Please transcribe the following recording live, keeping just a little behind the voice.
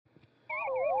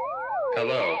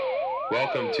Hello,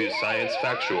 welcome to Science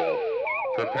Factual.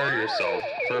 Prepare yourself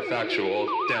for factual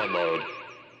download.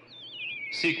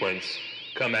 Sequence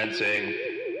commencing.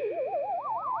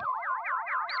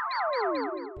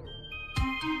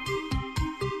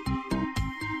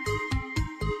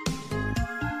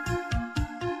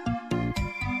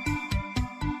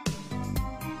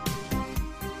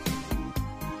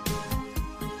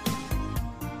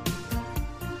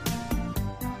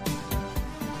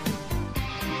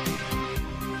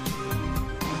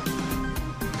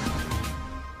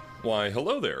 Why,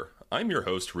 hello there. I'm your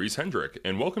host, Reese Hendrick,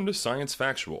 and welcome to Science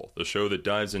Factual, the show that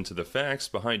dives into the facts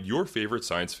behind your favorite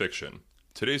science fiction.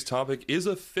 Today's topic is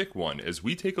a thick one as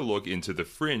we take a look into the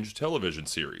Fringe television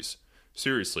series.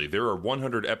 Seriously, there are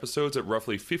 100 episodes at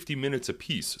roughly 50 minutes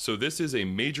apiece, so this is a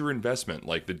major investment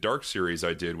like the Dark series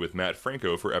I did with Matt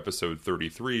Franco for episode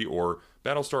 33, or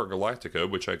Battlestar Galactica,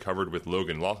 which I covered with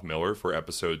Logan Lothmiller for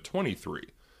episode 23.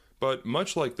 But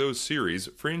much like those series,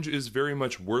 Fringe is very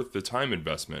much worth the time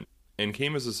investment, and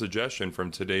came as a suggestion from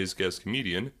today's guest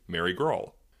comedian, Mary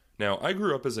Grall. Now, I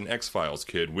grew up as an X-Files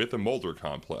kid with a Mulder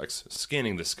complex,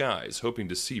 scanning the skies, hoping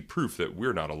to see proof that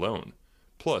we're not alone.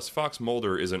 Plus, Fox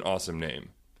Mulder is an awesome name.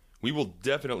 We will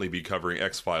definitely be covering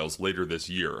X-Files later this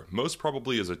year, most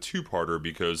probably as a two-parter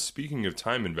because, speaking of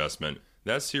time investment,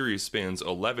 that series spans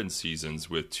 11 seasons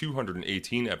with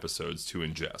 218 episodes to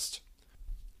ingest.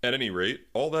 At any rate,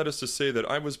 all that is to say that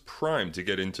I was primed to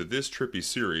get into this trippy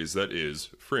series that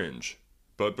is Fringe.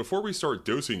 But before we start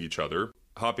dosing each other,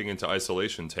 hopping into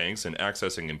isolation tanks and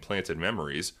accessing implanted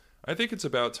memories, I think it's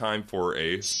about time for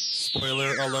a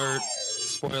spoiler alert!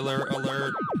 Spoiler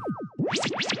alert!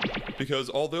 Because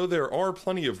although there are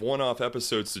plenty of one-off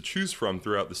episodes to choose from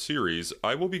throughout the series,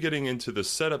 I will be getting into the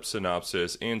setup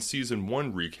synopsis and Season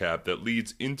 1 recap that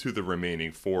leads into the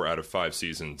remaining 4 out of 5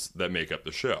 seasons that make up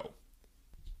the show.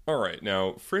 Alright,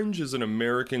 now, Fringe is an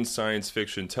American science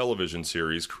fiction television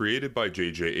series created by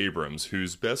JJ Abrams,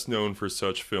 who's best known for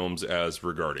such films as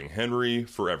Regarding Henry,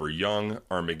 Forever Young,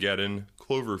 Armageddon,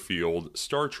 Cloverfield,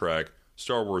 Star Trek,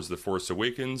 Star Wars The Force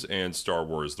Awakens, and Star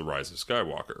Wars The Rise of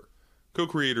Skywalker.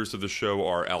 Co-creators of the show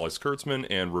are Alex Kurtzman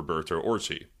and Roberto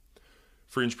Orci.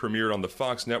 Fringe premiered on the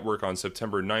Fox network on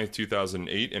September 9,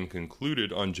 2008 and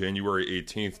concluded on January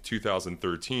 18,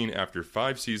 2013 after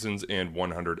 5 seasons and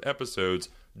 100 episodes,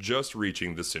 just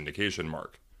reaching the syndication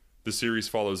mark. The series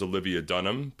follows Olivia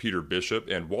Dunham, Peter Bishop,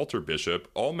 and Walter Bishop,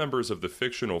 all members of the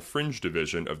fictional Fringe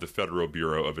division of the Federal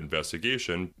Bureau of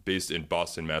Investigation, based in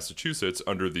Boston, Massachusetts,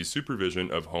 under the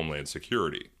supervision of Homeland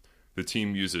Security. The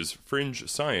team uses fringe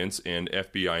science and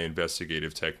FBI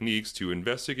investigative techniques to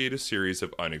investigate a series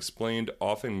of unexplained,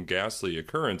 often ghastly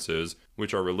occurrences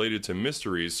which are related to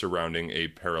mysteries surrounding a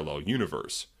parallel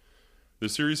universe. The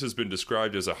series has been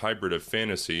described as a hybrid of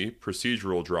fantasy,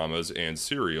 procedural dramas, and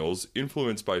serials,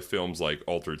 influenced by films like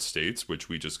Altered States, which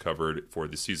we just covered for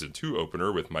the Season 2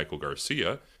 opener with Michael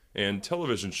Garcia, and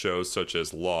television shows such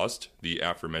as Lost, the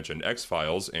aforementioned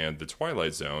X-Files, and The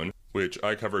Twilight Zone, which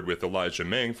I covered with Elijah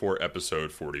Mang for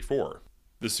episode 44.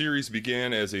 The series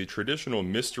began as a traditional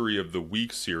Mystery of the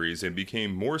Week series and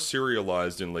became more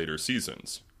serialized in later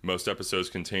seasons. Most episodes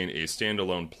contain a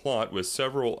standalone plot, with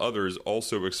several others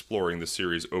also exploring the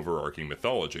series' overarching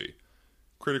mythology.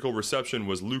 Critical reception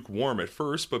was lukewarm at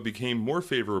first, but became more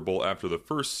favorable after the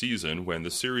first season when the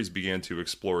series began to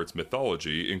explore its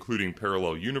mythology, including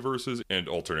parallel universes and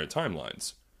alternate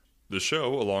timelines. The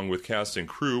show, along with cast and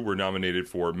crew, were nominated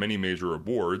for many major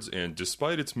awards, and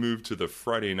despite its move to the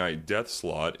Friday night death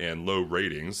slot and low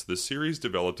ratings, the series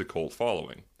developed a cult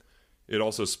following. It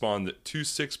also spawned 2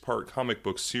 6-part comic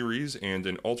book series and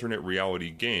an alternate reality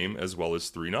game, as well as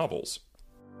 3 novels.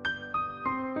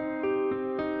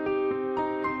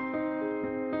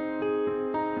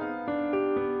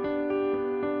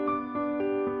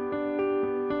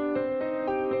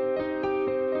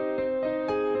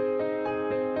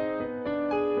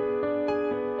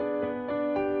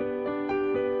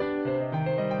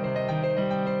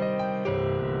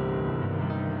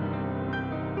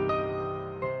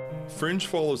 Fringe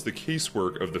follows the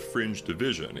casework of the Fringe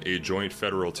Division, a joint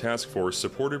federal task force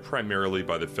supported primarily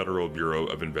by the Federal Bureau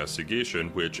of Investigation,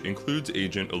 which includes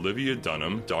Agent Olivia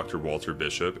Dunham, Dr. Walter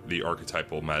Bishop, the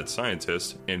archetypal mad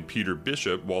scientist, and Peter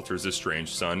Bishop, Walter's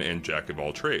estranged son and jack of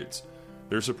all trades.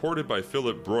 They're supported by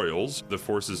Philip Broyles, the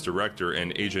force's director,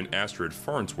 and Agent Astrid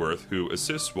Farnsworth, who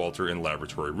assists Walter in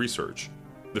laboratory research.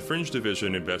 The Fringe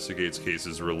Division investigates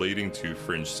cases relating to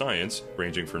fringe science,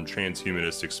 ranging from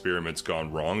transhumanist experiments gone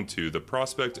wrong to the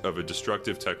prospect of a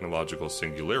destructive technological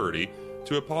singularity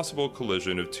to a possible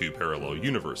collision of 2 parallel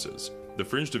universes. The The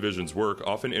Fringe Division's work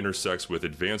often intersects with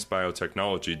advanced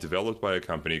biotechnology developed by a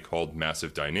company called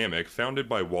Massive Dynamic, founded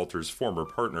by Walter's former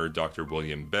partner, Dr.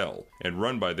 William Bell, and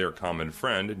run by their common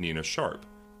friend, Nina Sharp.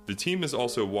 The team is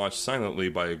also watched silently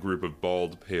by a group of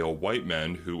bald, pale white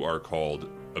men who are called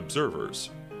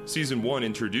Observers. Season 1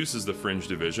 introduces the Fringe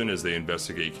Division as they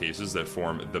investigate cases that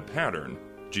form the Pattern,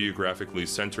 geographically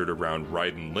centered around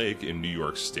Ryden Lake in New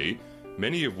York State,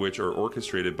 many of which are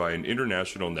orchestrated by an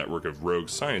international network of rogue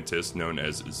scientists known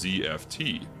as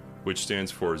ZFT, which stands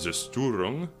for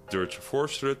Zerstörung durch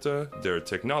Fortschritte der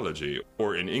Technologie,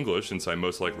 or in English, since I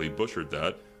most likely butchered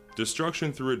that,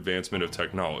 Destruction through Advancement of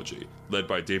Technology, led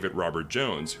by David Robert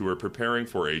Jones, who are preparing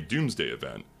for a doomsday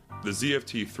event. The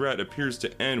ZFT threat appears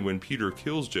to end when Peter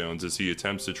kills Jones as he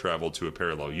attempts to travel to a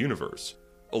parallel universe.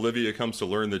 Olivia comes to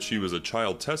learn that she was a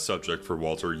child test subject for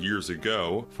Walter years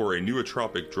ago for a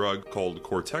nootropic drug called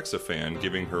cortexiphan,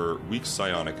 giving her weak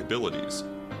psionic abilities.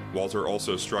 Walter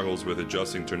also struggles with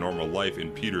adjusting to normal life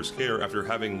in Peter's care after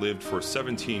having lived for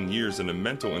 17 years in a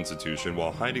mental institution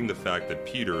while hiding the fact that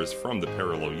Peter is from the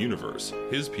parallel universe,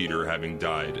 his Peter having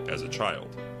died as a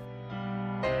child.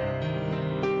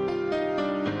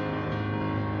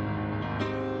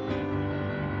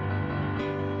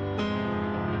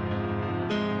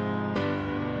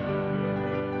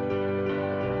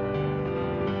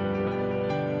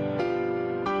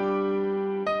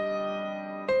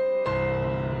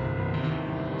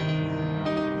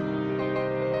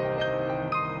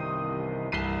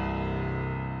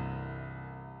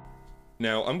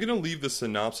 Now, I'm going to leave the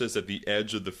synopsis at the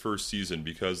edge of the first season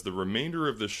because the remainder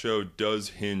of the show does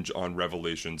hinge on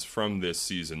revelations from this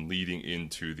season leading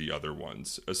into the other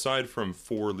ones. Aside from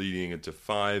 4 leading into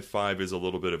 5, 5 is a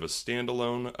little bit of a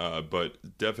standalone,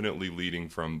 but definitely leading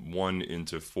from 1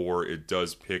 into 4, it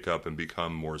does pick up and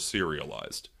become more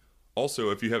serialized. Also,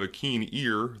 if you have a keen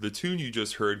ear, the tune you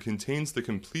just heard contains the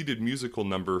completed musical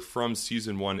number from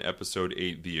Season 1, Episode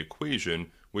 8, The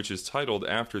Equation, which is titled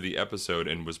after the episode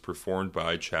and was performed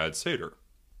by Chad Sater.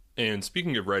 And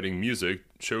speaking of writing music,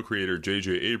 show creator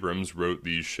JJ Abrams wrote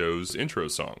the show's intro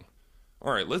song.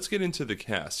 Alright, let's get into the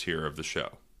cast here of the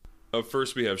show. Up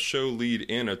first, we have show lead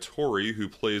Anna Torrey, who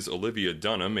plays Olivia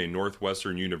Dunham, a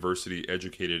Northwestern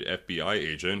University-educated FBI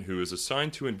agent who is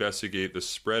assigned to investigate the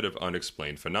spread of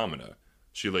unexplained phenomena.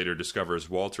 She later discovers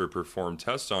Walter performed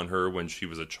tests on her when she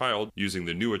was a child using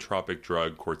the nootropic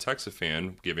drug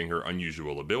cortexiphan, giving her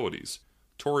unusual abilities.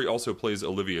 Torrey also plays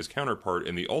Olivia's counterpart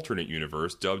in the alternate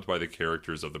universe, dubbed by the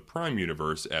characters of the Prime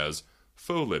universe as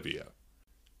Faux-Livia.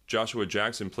 Joshua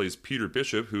Jackson plays Peter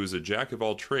Bishop, who is a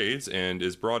jack-of-all-trades and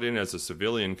is brought in as a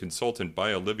civilian consultant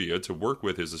by Olivia to work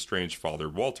with his estranged father,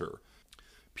 Walter.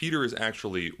 Peter is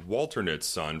actually Walternate's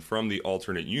son from the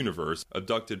alternate universe,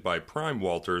 abducted by Prime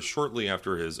Walter shortly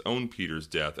after his own Peter's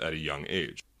death at a young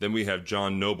age. Then we have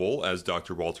John Noble as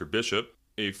Dr. Walter Bishop,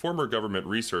 a former government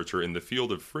researcher in the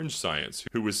field of fringe science,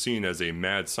 who was seen as a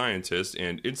mad scientist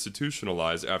and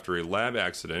institutionalized after a lab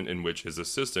accident in which his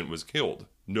assistant was killed.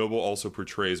 Noble also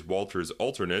portrays Walter's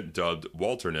alternate, dubbed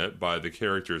Walternate by the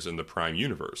characters in the Prime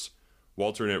universe.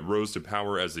 Walternate rose to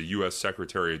power as the U.S.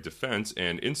 Secretary of Defense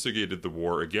and instigated the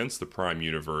war against the Prime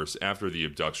universe after the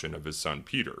abduction of his son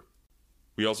Peter.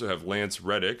 We also have Lance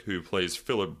Reddick, who plays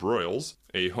Philip Broyles,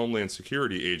 a Homeland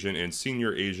Security agent and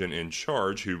senior agent in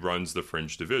charge who runs the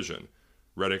Fringe Division.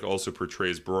 Reddick also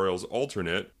portrays Broyles'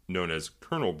 alternate, known as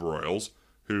Colonel Broyles,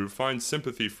 who finds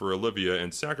sympathy for Olivia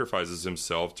and sacrifices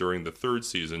himself during the 3rd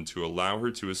season to allow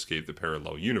her to escape the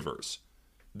parallel universe.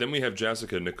 Then we have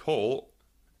Jessica Nicole,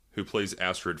 who plays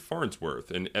Astrid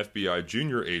Farnsworth, an FBI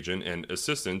junior agent and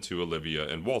assistant to Olivia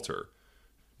and Walter.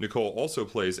 Nicole also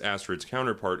plays Astrid's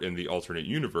counterpart in the alternate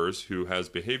universe, who has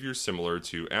behaviors similar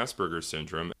to Asperger's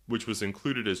syndrome, which was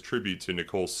included as tribute to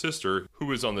Nicole's sister, who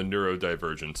is on the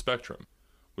neurodivergent spectrum.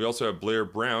 We also have Blair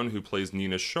Brown, who plays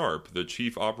Nina Sharp, the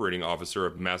chief operating officer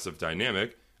of Massive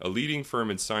Dynamic, a leading firm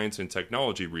in science and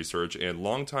technology research and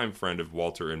longtime friend of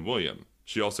Walter and William.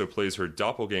 She also plays her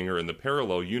doppelganger in the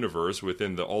parallel universe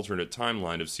within the alternate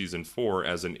timeline of Season 4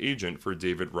 as an agent for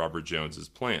David Robert Jones's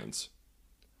plans.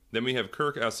 Then we have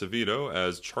Kirk Acevedo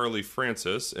as Charlie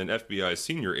Francis, an FBI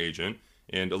senior agent,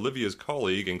 and Olivia's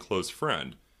colleague and close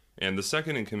friend, and the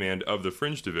second in command of the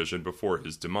Fringe Division before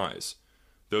his demise.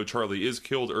 Though Charlie is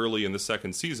killed early in the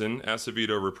 2nd season,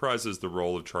 Acevedo reprises the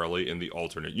role of Charlie in the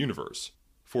alternate universe.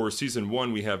 For Season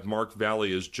 1, we have Mark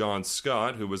Valley as John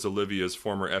Scott, who was Olivia's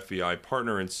former FBI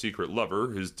partner and secret lover,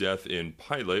 whose death in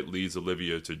Pilot leads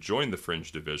Olivia to join the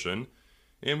Fringe Division.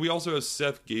 And we also have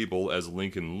Seth Gable as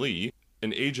Lincoln Lee,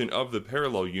 an agent of the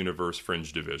parallel universe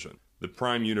Fringe division. The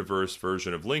Prime Universe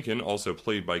version of Lincoln, also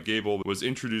played by Gable, was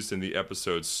introduced in the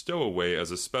episode Stowaway as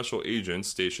a special agent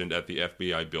stationed at the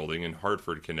FBI building in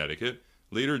Hartford, Connecticut,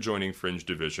 later joining Fringe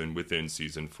division within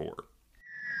Season 4.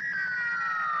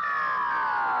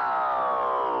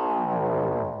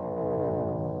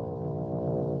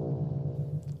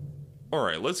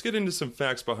 Alright, let's get into some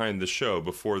facts behind the show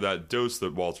before that dose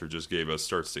that Walter just gave us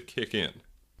starts to kick in.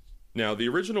 Now, the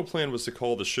original plan was to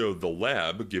call the show The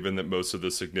Lab, given that most of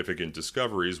the significant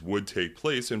discoveries would take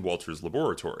place in Walter's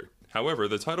laboratory. However,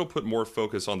 the title put more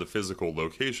focus on the physical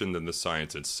location than the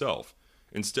science itself.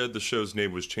 Instead, the show's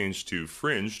name was changed to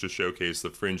Fringe to showcase the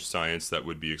fringe science that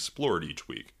would be explored each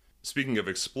week. Speaking of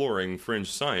exploring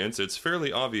fringe science, it's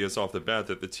fairly obvious off the bat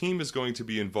that the team is going to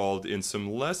be involved in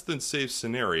some less than safe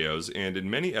scenarios, and in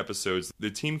many episodes, the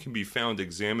team can be found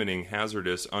examining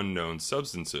hazardous unknown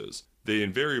substances. They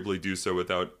invariably do so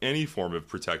without any form of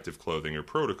protective clothing or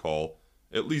protocol,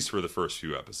 at least for the first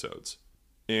few episodes.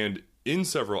 And in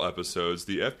several episodes,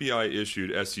 the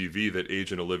FBI-issued SUV that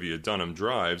Agent Olivia Dunham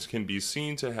drives can be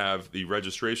seen to have the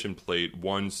registration plate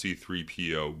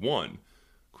 1C3PO1.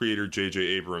 Creator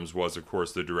JJ Abrams was, of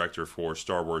course, the director for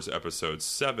Star Wars Episode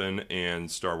 7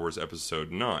 and Star Wars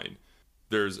Episode 9.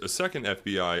 There's a second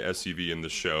FBI SUV in the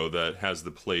show that has the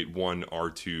plate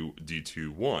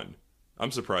 1R2D21.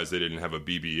 I'm surprised they didn't have a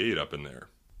BB-8 up in there.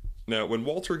 Now, when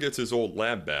Walter gets his old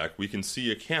lab back, we can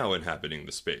see a cow inhabiting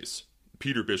the space.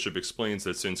 Peter Bishop explains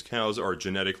that since cows are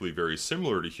genetically very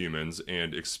similar to humans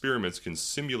and experiments can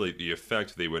simulate the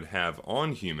effect they would have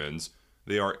on humans,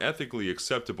 they are ethically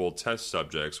acceptable test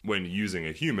subjects when using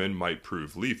a human might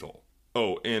prove lethal.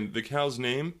 Oh, and the cow's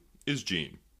name is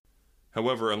Jean.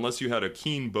 However, unless you had a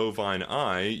keen bovine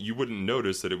eye, you wouldn't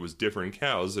notice that it was different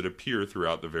cows that appear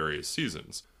throughout the various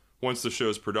seasons. Once the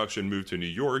show's production moved to New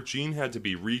York, Jean had to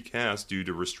be recast due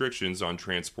to restrictions on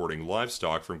transporting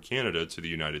livestock from Canada to the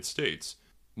United States.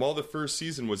 While the first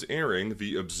season was airing,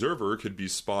 the Observer could be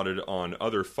spotted on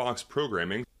other Fox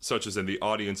programming, such as in the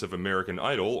audience of American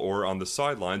Idol or on the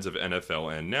sidelines of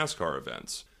NFL and NASCAR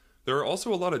events. There are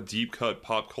also a lot of deep-cut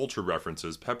pop culture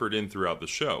references peppered in throughout the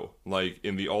show, like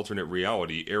in the alternate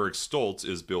reality, Eric Stoltz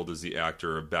is billed as the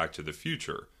actor of Back to the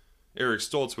Future. Eric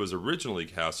Stoltz was originally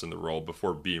cast in the role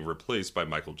before being replaced by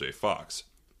Michael J. Fox.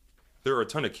 There are a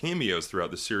ton of cameos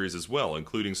throughout the series as well,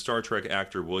 including Star Trek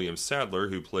actor William Sadler,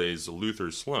 who plays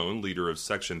Luther Sloan, leader of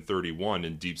Section 31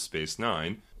 in Deep Space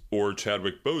Nine, or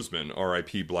Chadwick Boseman,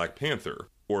 R.I.P. Black Panther,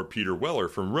 or Peter Weller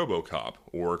from RoboCop,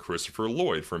 or Christopher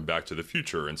Lloyd from Back to the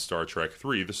Future and Star Trek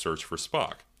III: The Search for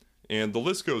Spock. And the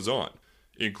list goes on,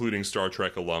 including Star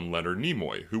Trek alum Leonard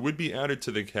Nimoy, who would be added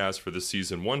to the cast for the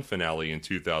Season 1 finale in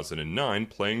 2009,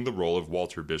 playing the role of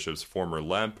Walter Bishop's former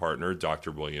lab partner,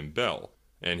 Dr. William Bell.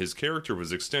 And his character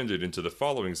was extended into the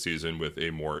following season with a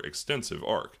more extensive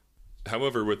arc.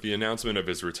 However, with the announcement of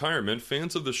his retirement,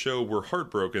 fans of the show were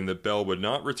heartbroken that Bell would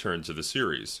not return to the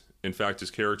series. In fact, his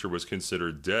character was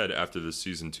considered dead after the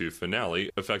Season 2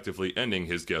 finale, effectively ending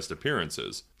his guest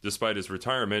appearances. Despite his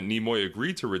retirement, Nimoy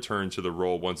agreed to return to the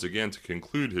role once again to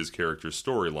conclude his character's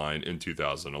storyline in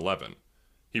 2011.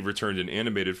 He returned in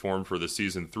animated form for the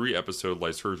Season 3 episode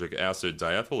Lysergic Acid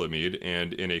Diethylamide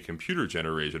and in a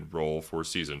computer-generated role for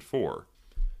Season 4.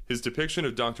 His depiction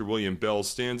of Dr. William Bell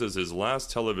stands as his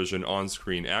last television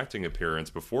on-screen acting appearance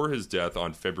before his death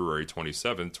on February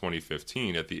 27,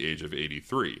 2015 at the age of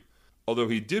 83. Although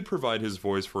he did provide his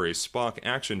voice for a Spock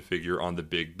action figure on The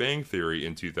Big Bang Theory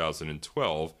in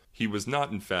 2012, he was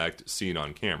not in fact seen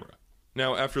on camera.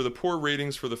 Now, after the poor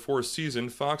ratings for the fourth season,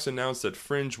 Fox announced that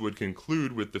Fringe would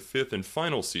conclude with the fifth and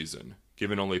final season.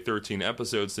 Given only 13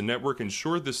 episodes, the network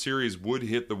ensured the series would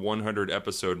hit the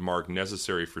 100-episode mark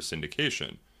necessary for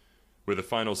syndication. With a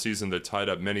final season that tied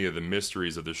up many of the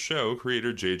mysteries of the show,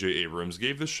 creator JJ Abrams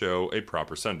gave the show a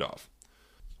proper send-off.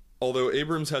 Although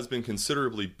Abrams has been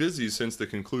considerably busy since the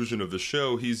conclusion of the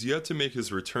show, he's yet to make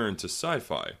his return to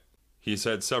SciFi. He's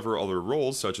had several other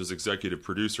roles, such as executive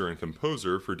producer and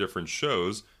composer for different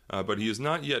shows, but he has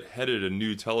not yet headed a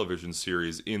new television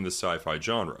series in the sci-fi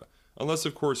genre, unless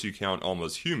of course you count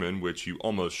Almost Human, which you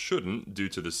almost shouldn't due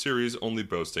to the series only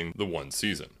boasting the one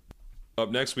season. Up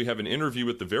next, we have an interview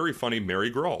with the very funny Mary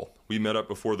Grall. We met up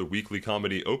before the weekly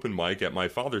comedy open mic at my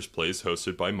father's place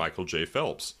hosted by Michael J.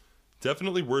 Phelps.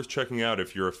 Definitely worth checking out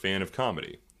if you're a fan of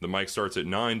comedy. The mic starts at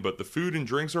 9, but the food and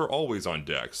drinks are always on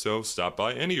deck, so stop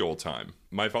by any old time.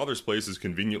 My father's place is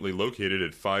conveniently located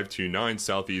at 529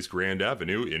 Southeast Grand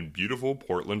Avenue in beautiful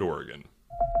Portland, Oregon.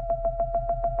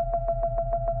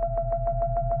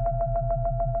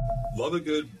 Love a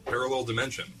good parallel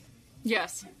dimension.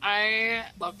 Yes, I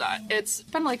love that. It's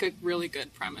been like a really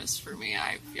good premise for me.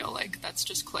 I feel like that's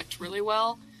just clicked really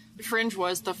well. Fringe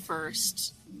was the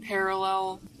first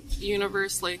parallel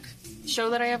universe like show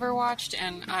that I ever watched,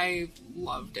 and I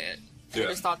loved it. Yeah. I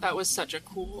just thought that was such a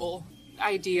cool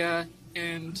idea,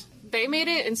 and they made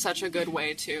it in such a good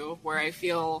way too, where I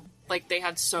feel like they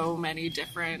had so many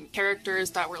different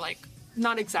characters that were like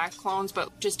not exact clones,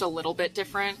 but just a little bit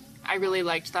different. I really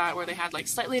liked that, where they had like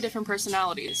slightly different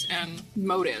personalities and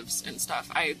motives and stuff.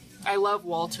 I love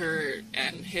Walter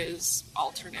and his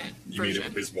alternate version. You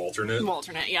mean his Walternate?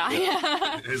 Walternate,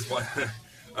 yeah. His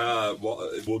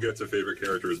we'll get to favorite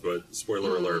characters, but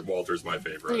spoiler alert, Walter's my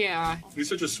favorite. Yeah. He's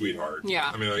such a sweetheart. Yeah.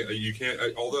 I mean, you can't.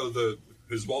 Although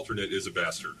his Walternate is a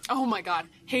bastard. Oh my god,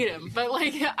 hate him. But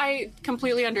like, I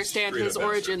completely understand Straight his up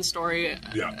origin bastard. story.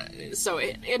 Yeah. So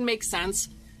it makes sense.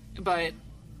 But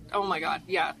oh my god,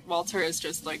 yeah, Walter is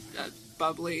just like a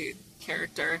bubbly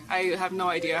character. I have no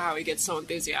idea how he gets so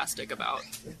enthusiastic about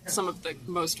some of the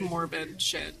most morbid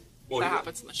shit that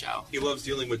happens in the show. He loves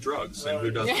dealing with drugs, and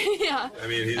who doesn't? Yeah. I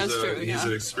mean, he's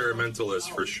an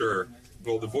experimentalist for sure.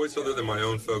 Well, the voice other than my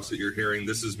own folks that you're hearing,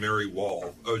 this is Mary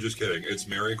Wall. Oh, just kidding. It's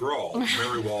Mary Grall.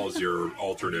 Mary Wall is your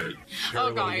alternate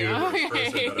parallel universe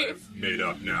person that I've made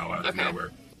up now out of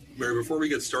nowhere. Mary, before we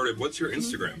get started, what's your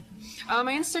Instagram?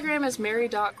 My Instagram is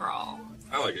mary.grall.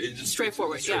 I like it. It's just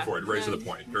Straightforward, right to the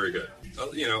point. Very good.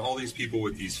 All these people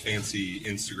with these fancy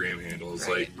Instagram handles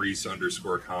like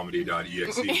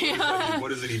Reese_comedy.exe. What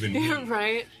does it even mean?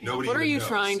 Right. Nobody What are you knows.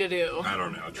 trying to do? I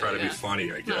don't know. Try to be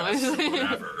funny, I guess.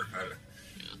 Whatever.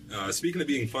 Speaking of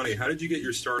being funny, how did you get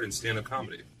your start in stand-up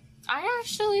comedy?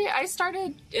 I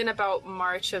started in about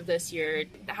March of this year.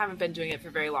 I haven't been doing it for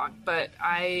very long, but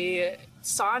I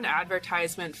saw an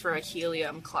advertisement for a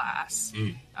Helium class,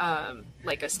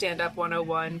 like a stand-up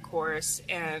 101 course,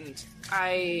 and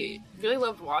I really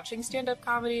loved watching stand-up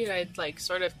comedy. I'd like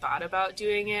sort of thought about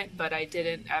doing it, but I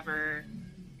didn't ever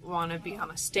want to be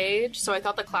on a stage, so I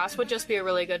thought the class would just be a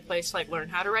really good place to like learn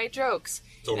how to write jokes.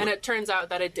 Totally. And it turns out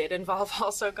that it did involve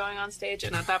also going on stage,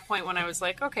 and at that point when I was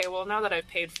like, okay, well now that I've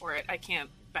paid for it, I can't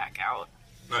back out.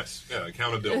 Nice. Yeah,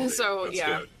 accountability. So That's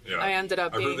yeah, good. Yeah, I ended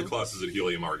up I've heard the classes at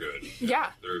Helium are good.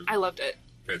 Yeah, I loved it.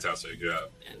 Fantastic, yeah.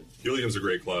 And Helium's a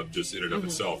great club just in and of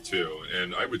itself too,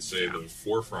 and I would say the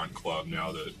Forefront Club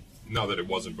now that it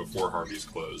wasn't before Harvey's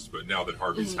closed, but now that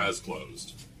Harvey's has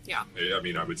closed, yeah, I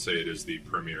mean, I would say it is the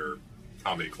premier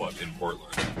comedy club in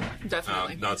Portland.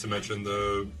 Definitely. Not to mention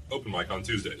the open mic on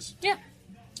Tuesdays. Yeah.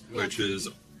 Which is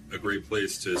a great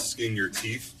place to skin your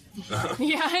teeth.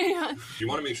 Yeah. You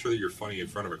want to make sure that you're funny in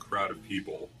front of a crowd of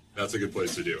people. That's a good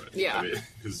place to do it. Yeah.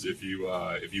 Because if you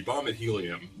bomb at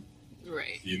Helium,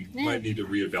 Right. you might need to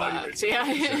reevaluate.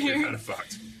 Yeah. You're kind of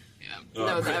fucked. Yeah.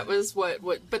 No, that was what,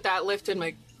 but that lifted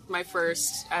my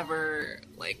first ever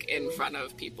like in front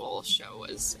of people show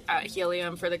was at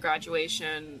Helium for the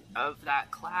graduation of that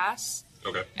class.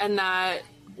 Okay. And that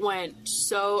went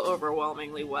so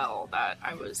overwhelmingly well that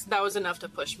that was enough to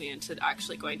push me into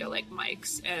actually going to like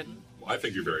mics. And Well, I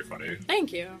think you're very funny.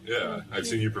 thank you. Yeah, I've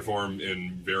seen you perform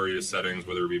in various settings,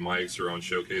 whether it be mics or on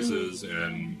showcases,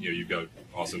 and you've got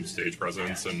awesome stage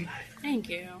presence, and Thank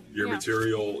you. your Yeah.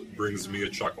 material brings me a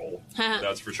chuckle.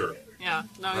 That's for sure. Yeah.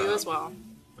 No, you as well.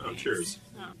 Oh, cheers.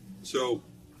 Yeah. So,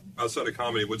 outside of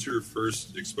comedy, what's your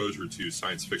first exposure to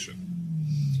science fiction?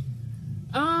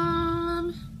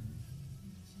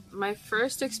 My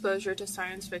first exposure to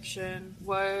science fiction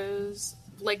was,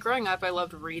 like, growing up, I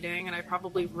loved reading, and I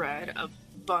probably read a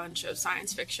bunch of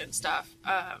science fiction stuff.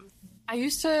 I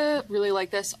used to really like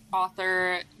this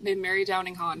author named Mary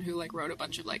Downing Hahn, who, like, wrote a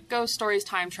bunch of, like, ghost stories,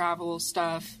 time travel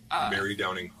stuff. Mary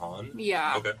Downing Hahn?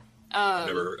 Yeah. Okay.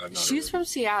 I've not She's heard. from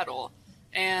Seattle,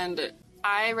 and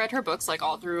I read her books, like,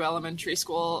 all through elementary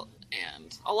school,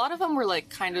 and a lot of them were, like,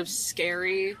 kind of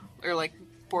scary, or, like,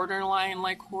 borderline,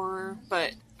 like, horror,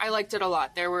 but I liked it a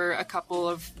lot. There were a couple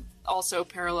of also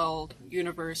parallel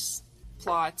universe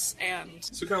plots, and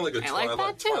So kind of like a I like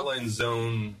that too. Twilight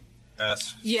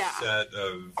Zone-esque Yeah. set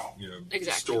of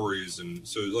Exactly. stories, and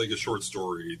so like a short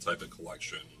story type of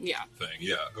collection yeah, thing.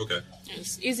 Yeah, okay. it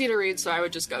was easy to read, so I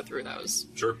would just go through those.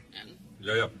 Sure. And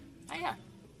Yeah. yeah,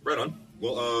 Right on.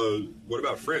 Well, what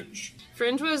about Fringe?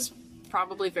 Fringe was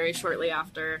probably very shortly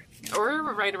after, or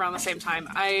right around the same time.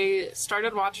 I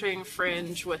started watching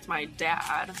Fringe with my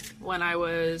dad when I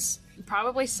was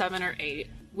probably 7 or 8.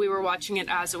 We were watching it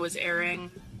as it was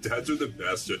airing. Dads are the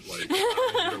best at like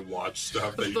trying to watch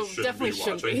stuff that you shouldn't Definitely be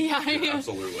shouldn't watching. be. Yeah.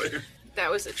 Absolutely.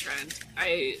 That was a trend.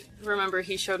 I remember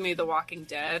he showed me The Walking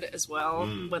Dead as well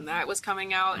when that was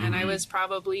coming out, and I was in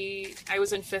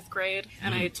 5th grade,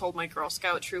 and I told my Girl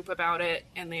Scout troop about it,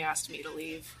 and they asked me to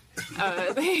leave.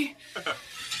 They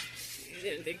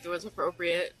didn't think it was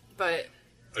appropriate, but...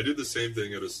 I did the same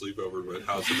thing at a sleepover with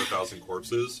House of a Thousand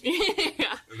Corpses.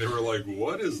 Yeah. And they were like,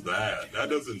 what is that? That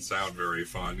doesn't sound very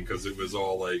fun, because it was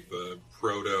all like the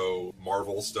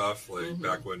proto-Marvel stuff, like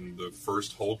back when the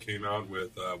first Hulk came out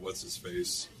with,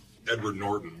 what's-his-face? Edward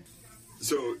Norton.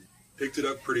 So, picked it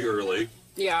up pretty early.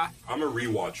 Yeah. I'm a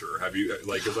rewatcher. Have you,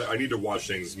 like, cause I need to watch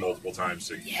things multiple times,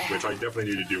 which I definitely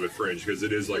need to do with Fringe, because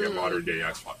it is like a modern-day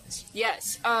X-Files.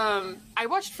 Yes. I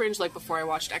watched Fringe, like, before I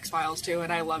watched X-Files, too,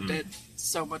 and I loved it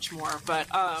so much more, but,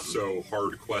 So,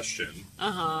 hard question.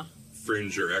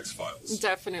 Fringe or X-Files?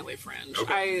 Definitely Fringe.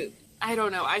 Okay. I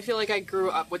don't know. I feel like I grew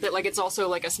up with it. Like, it's also,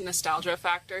 like, a nostalgia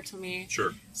factor to me.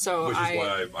 Sure. So Which is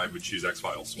why I would choose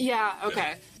X-Files. Yeah, okay.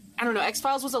 Yeah. I don't know.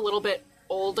 X-Files was a little bit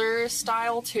older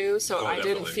style, too, so I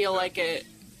didn't feel like it...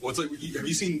 Well, it's like, have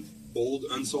you seen old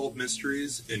Unsolved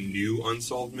Mysteries and new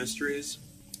Unsolved Mysteries?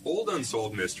 Old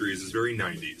Unsolved Mysteries is very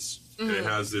 90s. And it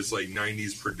has this, like,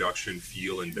 90s production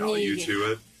feel and value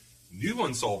to it. New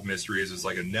Unsolved Mysteries is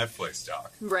like a Netflix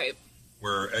doc. Right.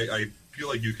 Where I feel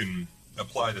like you can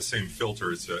apply the same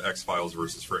filters to X-Files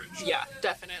versus Fringe. Yeah,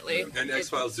 definitely. And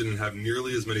X-Files didn't have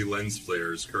nearly as many lens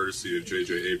flares, courtesy of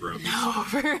JJ Abrams. No,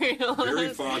 for real. Very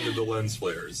fond of the lens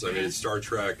flares. I mean, Star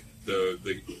Trek,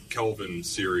 the Kelvin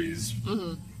series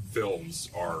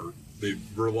films they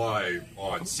rely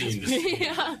on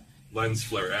scene-to-scene lens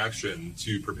flare action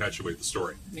to perpetuate the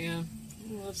story. Yeah,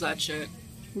 loves that shit.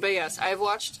 But yes, I've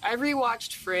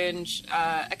rewatched Fringe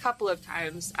a couple of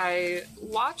times. I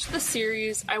watched the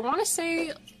series, I want to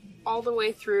say, all the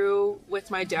way through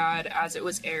with my dad as it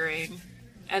was airing.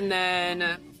 And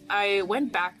then I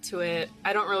went back to it.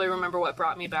 I don't really remember what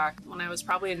brought me back, when I was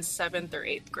probably in 7th or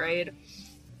 8th grade.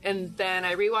 And then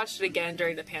I rewatched it again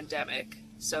during the pandemic,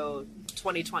 so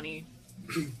 2020.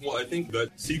 Well, I think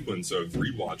that sequence of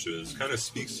rewatches kind of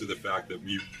speaks to the fact that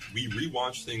we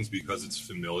rewatch things because it's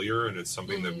familiar and it's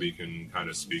something that we can kind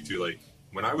of speak to. Like,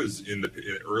 when I was in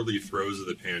the early throes of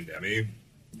the pandemic,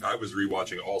 I was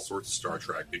rewatching all sorts of Star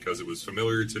Trek because it was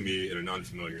familiar to me in an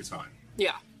unfamiliar time.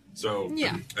 Yeah. So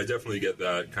I definitely get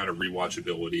that kind of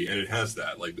rewatchability, and it has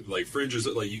that. Like Fringe is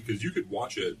like, because you could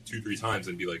watch it 2-3 times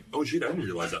and be like, oh shit, I didn't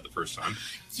realize that the first time.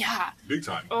 Yeah. Big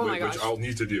time. Oh my gosh. Which I'll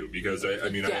need to do, because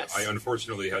I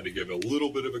unfortunately had to give a little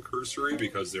bit of a cursory,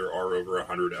 because there are over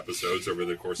 100 episodes over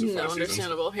the course of 5 seasons.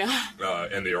 Understandable, yeah.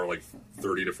 And they are like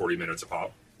 30 to 40 minutes a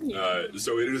pop.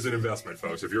 So it is an investment,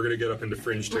 folks. If you're going to get up into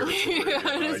Fringe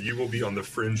territory, you will be on the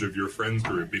fringe of your friends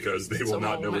group, because they will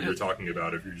not know what you're talking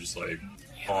about if you just like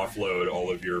offload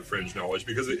all of your Fringe knowledge,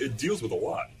 because it deals with a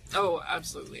lot. Oh,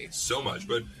 absolutely. So much.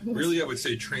 But really, I would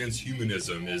say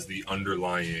transhumanism is the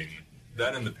underlying,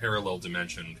 that and the parallel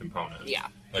dimension component. Yeah.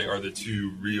 Like, are the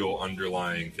two real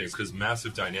underlying things, because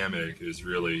massive dynamic is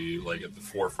really like at the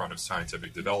forefront of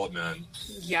scientific development.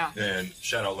 Yeah. And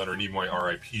shout out Leonard Nimoy,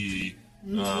 R.I.P.,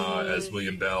 as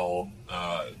William Bell,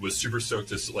 was super stoked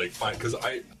to like find, because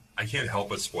I can't help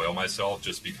but spoil myself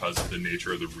just because of the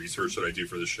nature of the research that I do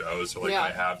for the show. So like I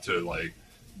have to like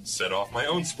set off my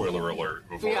own spoiler alert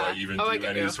before I even do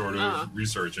any sort of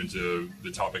research into the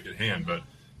topic at hand. But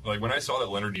like when I saw that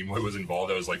Leonard Nimoy was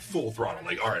involved, I was like full throttle,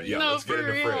 like, all right, let's get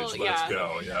into Fringe, let's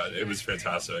go. Yeah, it was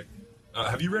fantastic.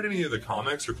 Have you read any of the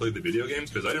comics or played the video games?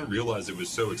 Because I didn't realize it was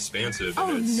so expansive.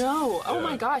 Oh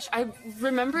my gosh. I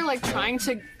remember like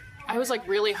I was like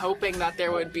really hoping that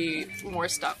there would be more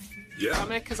stuff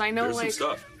from it, because I know there's some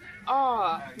stuff.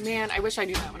 Oh man, I wish I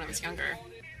knew that when I was younger.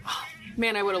 Oh,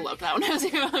 man, I would have loved that when I was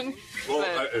young.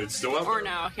 Well, it's still out there. Or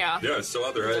now, yeah. Yeah, it's still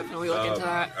out there. Definitely look into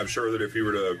that. I'm sure that if you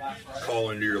were to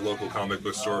call into your local comic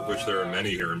book store, which there are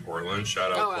many here in Portland,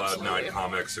 shout out Cloud9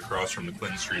 Comics across from the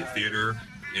Clinton Street Theater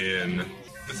in,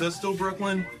 is that still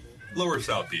Brooklyn? Lower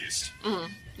Southeast. No,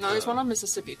 there's one on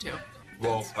Mississippi too.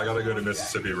 Well, I gotta go to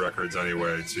Mississippi Records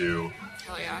anyway to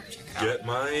get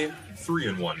my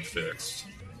 3-in-1 fixed.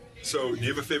 So, do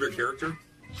you have a favorite character?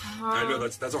 I know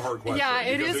that's a hard question. Yeah,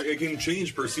 it can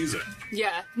change per season.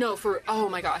 Yeah, no, oh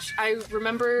my gosh. I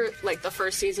remember, like, the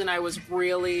first season I was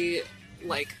really,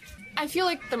 like, I feel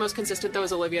like the most consistent, though,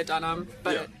 is Olivia Dunham,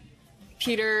 but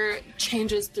Peter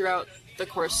changes throughout the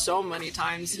course so many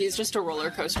times. He's just a roller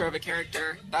coaster of a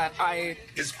character that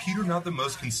Is Peter not the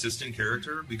most consistent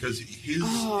character? Because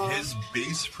his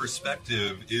base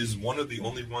perspective is one of the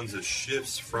only ones that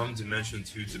shifts from dimension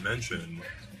to dimension,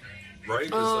 right?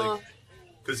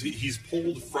 Because he's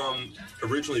pulled from,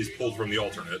 originally he's pulled from the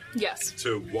alternate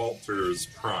to Walter's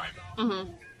prime.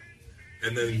 Mm-hmm.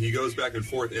 And then he goes back and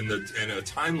forth in a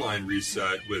timeline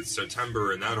reset with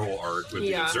September and that whole arc with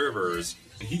the observers.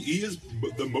 He is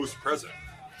the most present.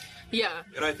 Yeah.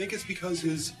 And I think it's because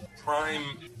his prime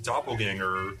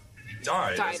doppelganger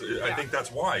died. I think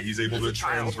that's why he's able to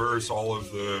transverse all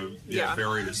of the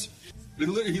various... He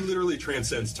literally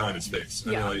transcends time and space.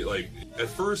 I mean, like, at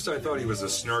first I thought he was a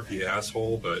snarky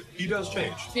asshole, but he does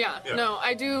change. Yeah. No,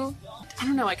 I don't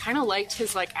know, I kind of liked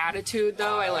his, like, attitude,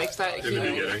 though. I liked that he... In the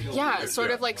beginning? Sort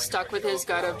of, like, stuck with his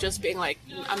gut of just being like,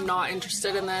 I'm not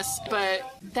interested in this. But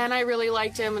then I really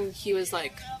liked him, and he was,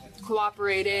 like,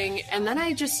 cooperating. And then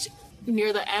I just,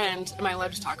 near the end... Am I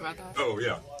allowed to talk about that? Oh,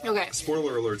 yeah. Okay.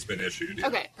 Spoiler alert's been issued. Yeah.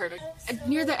 Okay, perfect. And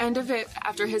near the end of it,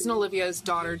 after his and Olivia's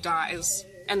daughter dies...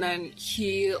 And then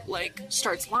he, like,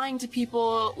 starts lying to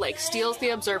people, like, steals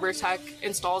the observer tech,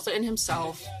 installs it in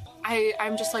himself.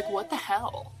 I'm just like, what the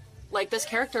hell? Like, this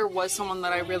character was someone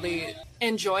that I really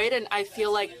enjoyed, and I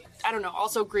feel like, I don't know,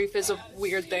 also grief is a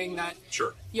weird thing that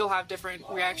you'll have different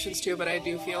reactions to, but I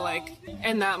do feel like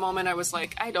in that moment I was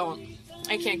like, I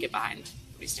can't get behind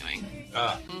what he's doing.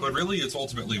 But really it's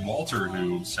ultimately Walter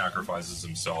who sacrifices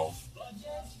himself.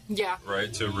 Yeah.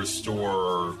 Right? To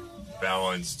restore...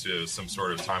 balance to some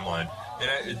sort of timeline,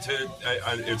 and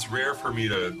it's rare for me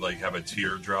to like have a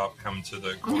teardrop come to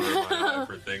the corner of my eye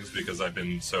for things because I've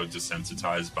been so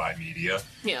desensitized by media.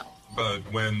 Yeah. But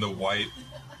when the white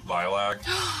lilac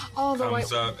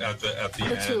comes up at the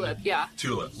end,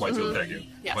 tulip, white tulip, thank you.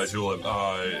 Yes. White tulip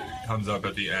comes up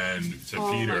at the end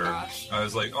to Peter. I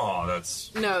was like, oh,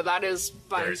 that is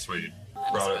very sweet.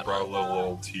 Brought a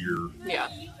little tear.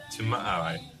 To my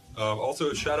eye.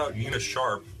 Also, shout out Nina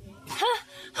Sharp.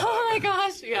 Oh my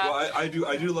gosh, yeah. Well, I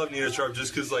do love Nina Sharp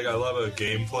just because, like, I love a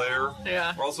game player.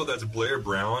 Yeah. Also, that's Blair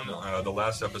Brown. The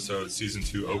last episode, season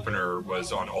 2 opener,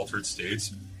 was on Altered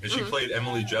States, and she played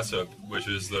Emily Jessup, which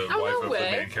is the wife of the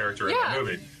main character in the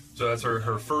movie. So that's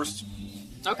her first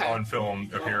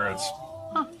on-film appearance,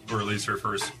 or at least her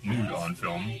first nude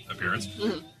on-film appearance.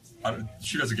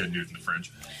 She doesn't get nude in the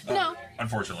Fringe. No.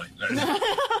 Unfortunately.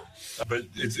 But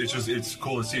it's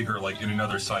cool to see her like in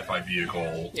another sci-fi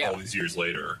vehicle all these years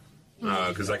later.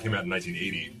 Because that came out in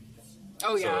 1980.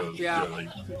 Oh, yeah. So, yeah. Like,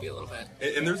 maybe a little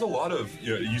bit. And there's a lot of,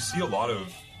 you see a lot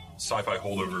of sci-fi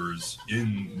holdovers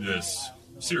in this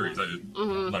series. Leonard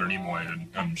Nimoy, and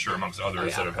I'm sure amongst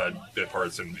others that have had bit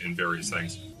parts in various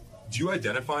things. Do you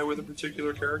identify with a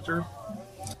particular character?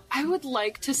 I would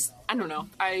like to. I don't know.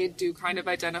 I do kind of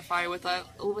identify with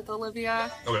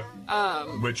Olivia. Okay.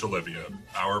 Which Olivia?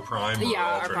 Our Prime?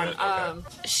 Yeah, our Prime. Okay.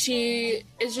 She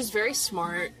is just very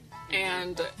smart,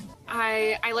 and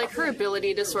I like her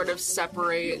ability to sort of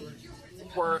separate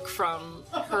work from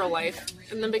her life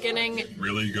in the beginning.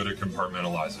 Really good at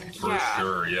compartmentalizing, for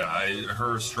sure. Yeah,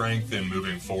 her strength in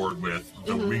moving forward with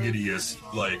the wiggidiest,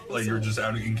 like you're just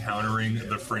out encountering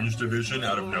the Fringe division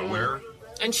out of nowhere.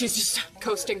 And she's just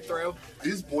coasting through.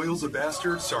 Is Boyles a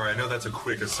bastard? Sorry, I know that's a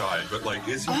quick aside, but like,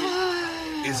 is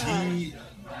he?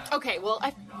 Okay, well,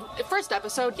 first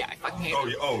episode, I fucking hate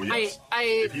him. Oh, yes.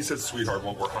 If he says sweetheart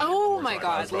one more time. Oh my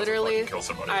god, literally. Kill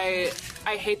somebody.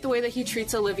 I hate the way that he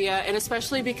treats Olivia, and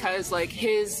especially because, like,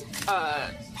 his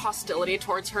hostility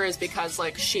towards her is because,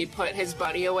 like, she put his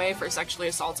buddy away for sexually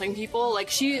assaulting people.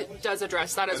 Like, she does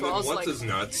address that as well as, like... what's his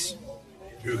nuts?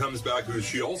 Who comes back, who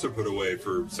she also put away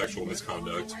for sexual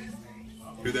misconduct,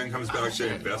 who then comes back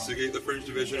to investigate the Fringe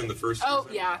division in the first season.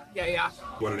 Yeah.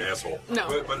 What an asshole. No.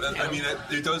 But I mean,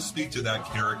 it does speak to that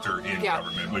character in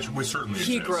government, which certainly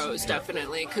he exists. grows,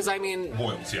 definitely, because, I mean...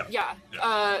 Boyles,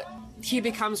 he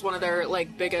becomes one of their,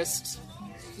 like, biggest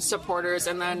supporters,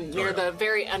 and then near the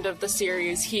very end of the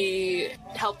series, he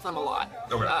helped them a lot.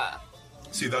 Okay.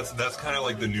 See, that's kind of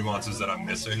like the nuances that I'm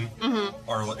missing.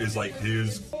 Is like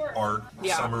his arc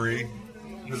summary,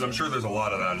 because I'm sure there's a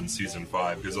lot of that in season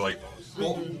 5. Because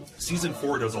season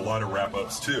 4 does a lot of wrap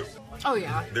ups too. Oh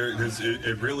yeah.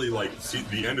 It really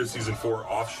the end of season 4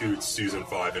 offshoots season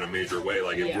 5 in a major way.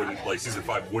 Like it wouldn't season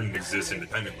 5 wouldn't exist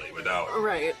independently without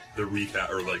the recap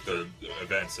or like the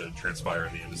events that transpire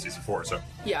in the end of season 4. So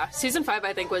season 5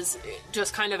 I think was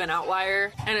just kind of an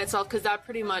outlier in itself, because that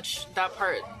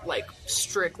part like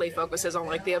strictly focuses on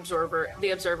like the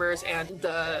observers and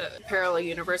the parallel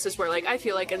universes, where like I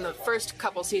feel like in the first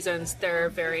couple seasons they're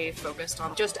very focused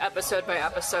on just episode by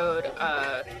episode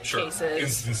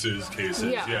cases,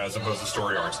 as opposed to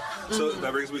story arcs. So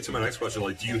that brings me to my next question.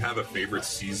 Like, do you have a favorite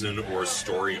season or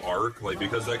story arc? Like,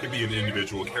 because that could be an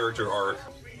individual character arc,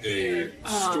 a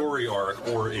story arc,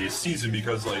 or a season,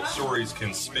 because like stories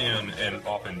can span and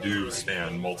often do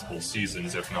span multiple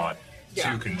seasons, if not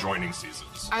two conjoining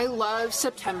seasons. I love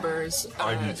September's.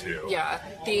 I do too. Yeah.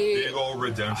 Big old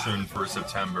redemption for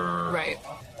September. Right.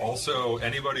 Also,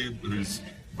 anybody who's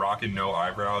rocking no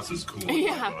eyebrows is cool.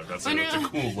 Yeah. That's a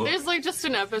cool look. There's like just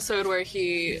an episode where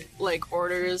he like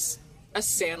orders a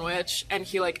sandwich and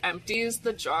he like empties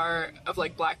the jar of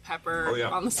like black pepper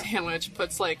on the sandwich,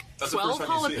 puts like That's 12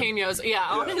 jalapenos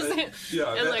on his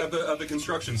at the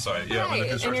construction site. Yeah, right. when the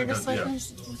construction and you're just like,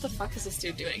 yeah. what the fuck is this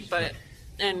dude doing? But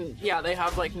and they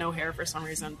have like no hair for some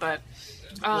reason, but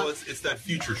well, it's that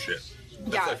future shit.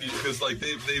 Because like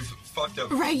they've fucked up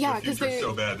the future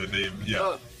so bad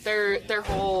that their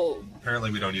whole apparently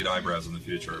we don't need eyebrows in the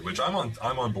future, which I'm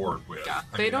on board with. Yeah,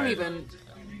 they don't even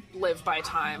live by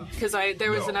time, because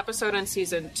there was an episode in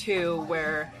season 2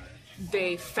 where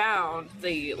they found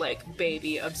the like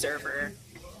baby observer,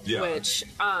 which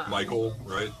Michael,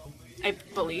 right? I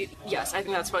believe, yes, I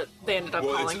think that's what they ended up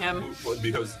calling him.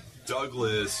 Because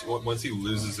Douglas, once he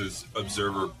loses his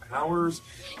observer powers,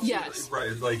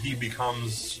 right, he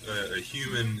becomes a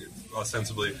human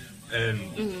ostensibly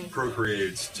and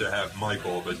procreates to have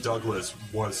Michael, but Douglas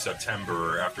was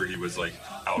September after he was like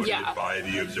outed by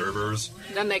the observers.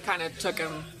 Then they kind of took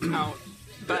him out,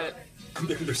 but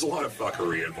there's a lot of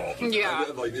fuckery involved.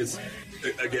 Like it's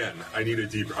again,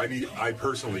 I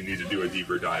personally need to do a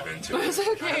deeper dive into it.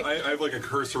 Okay. I have like a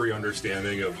cursory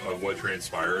understanding of what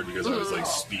transpired because I was like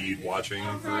speed watching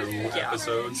through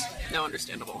episodes. No,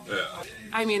 understandable. Yeah.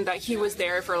 I mean, that he was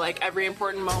there for like every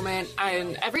important moment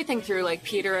and everything through like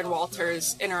Peter and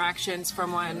Walter's interactions,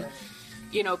 from when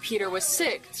Peter was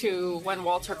sick to when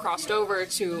Walter crossed over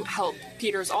to help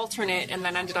Peter's alternate and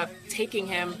then ended up taking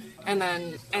him and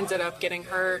then ended up getting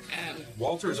hurt. And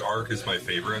Walter's arc is my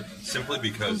favorite simply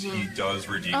because he does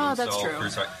redeem himself. That's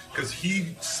true. Because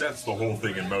he sets the whole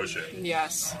thing in motion.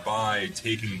 Yes. By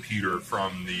taking Peter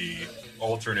from the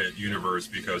alternate universe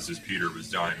because his Peter was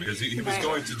dying. Because he was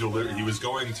going to deliver, he was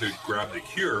going to grab the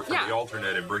cure from the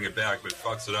alternate and bring it back, but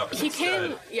fucks it up.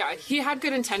 He had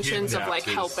good intentions of like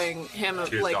helping him,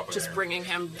 of like just bringing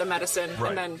him the medicine,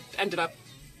 and then ended up,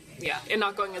 it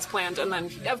not going as planned. And then,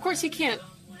 of course, he can't.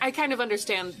 I kind of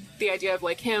understand the idea of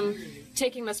like him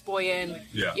taking this boy in,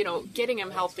 getting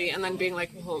him healthy, and then being like,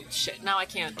 well, shit, now I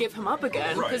can't give him up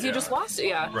again because he just lost it.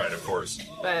 Yeah. Right, of course.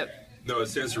 But no, it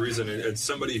stands to reason. It's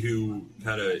somebody who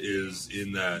kind of is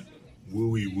in that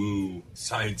wooey-woo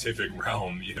scientific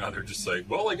realm. They're just like,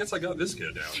 well, I guess I got this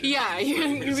kid down. Yeah,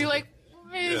 you'd be like,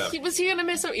 was he gonna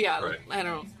miss it? Yeah, right. I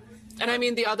don't know. And I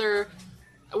mean, the other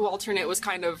alternate was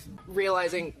kind of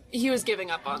realizing he was giving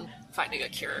up on finding a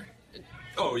cure.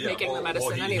 Oh yeah, making the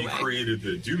medicine anyway. He created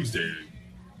the Doomsday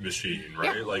Machine,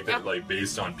 right? Yeah. Like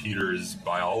based on Peter's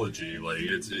biology. Like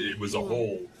it was a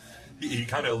whole. He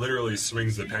kind of literally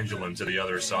swings the pendulum to the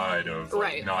other side of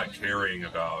not caring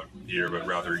about Peter, but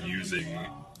rather using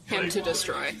him to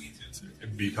destroy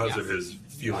because of his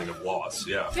feeling of loss.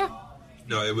 Yeah. Yeah.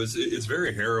 No, it's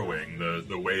very harrowing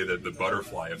the way that the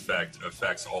butterfly effect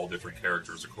affects all different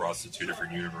characters across the two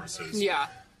different universes. Yeah.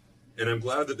 And I'm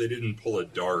glad that they didn't pull a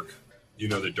Dark.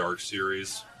 The Dark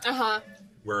series?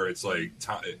 Where it's like,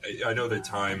 I know that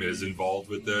time is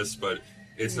involved with this, but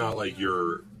it's not like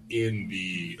you're in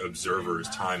the Observer's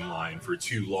timeline for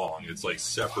too long. It's like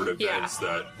separate events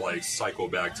that like cycle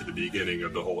back to the beginning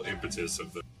of the whole impetus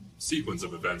of the sequence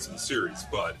of events in the series.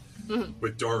 But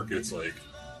with Dark, it's like,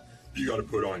 you got to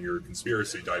put on your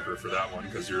conspiracy diaper for that one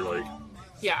because you're like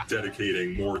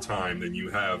dedicating more time than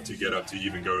you have to get up to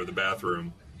even go to the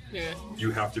bathroom. Yeah.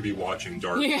 You have to be watching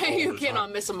Dark. Yeah, you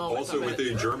cannot miss a moment. Also, with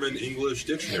a German-English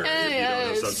dictionary, if you don't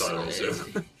have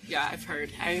subtitles. Yeah, I've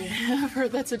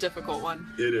heard that's a difficult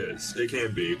one. It is. It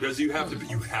can be because you have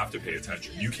to pay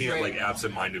attention. You can't like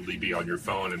absent-mindedly be on your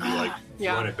phone and be like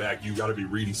run it back. You got to be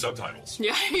reading subtitles.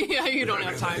 Yeah, you don't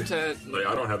have time to. Like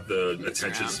I don't have the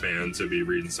attention span to be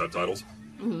reading subtitles.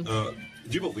 Do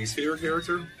you have a least favorite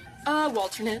character?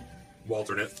 Walternate.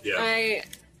 Walternate. Yeah.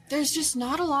 There's just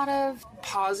not a lot of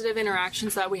positive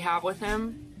interactions that we have with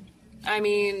him. I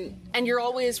mean, and you're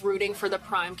always rooting for the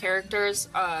prime characters.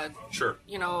 Sure.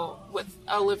 With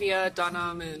Olivia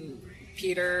Dunham and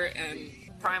Peter and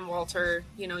Prime Walter,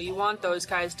 you want those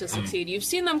guys to succeed. You've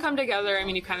seen them come together. I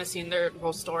mean, you've kind of seen their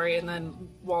whole story, and then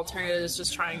Walter is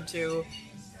just trying to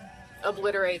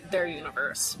obliterate their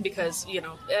universe because,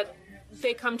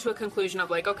 they come to a conclusion of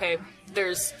like, okay,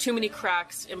 there's too many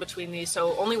cracks in between these,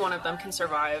 so only one of them can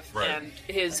survive, and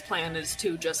his plan is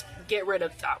to just get rid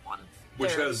of that one.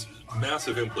 Which has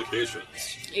massive implications.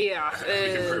 Yeah.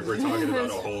 We're talking about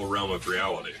a whole realm of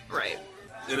reality. Right.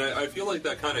 And I feel like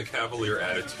that kind of cavalier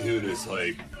attitude is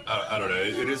like, I don't know,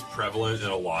 it is prevalent in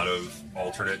a lot of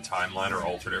alternate timeline or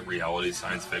alternate reality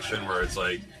science fiction where it's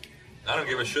like, I don't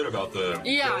give a shit about the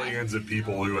billions of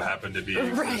people who happen to be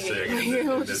existing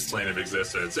in this plane of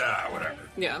existence. Whatever.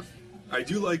 Yeah. I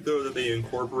do like, though, that they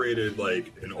incorporated,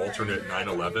 like, an alternate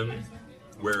 9/11,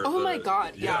 where my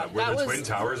God, where the Twin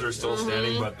Towers are still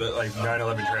standing, but the, like,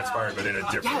 9/11 transpired, but in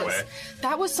a different way.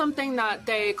 That was something that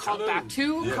they called back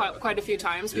to quite a few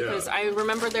times, because I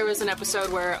remember there was an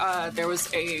episode where there was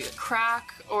a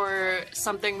crack or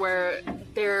something where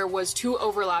there was 2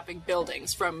 overlapping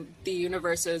buildings from the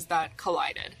universes that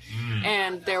collided,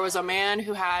 and there was a man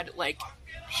who had, like,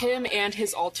 him and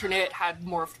his alternate had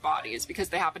morphed bodies because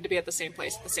they happened to be at the same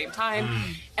place at the same time.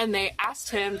 And they asked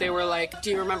him, they were like,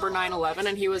 do you remember 9/11?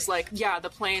 And he was like, yeah, the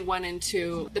plane went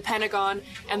into the Pentagon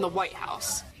and the White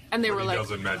House. And they were like, he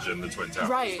doesn't mention the Twin Towers.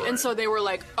 Right. And so they were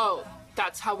like, oh,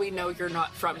 that's how we know you're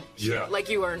not from here. Like,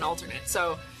 you are an alternate.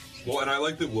 So... Well, and I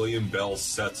like that William Bell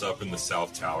sets up in the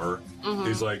South Tower.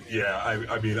 He's like,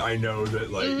 I mean, I know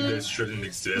that, like, this shouldn't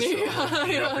exist. Up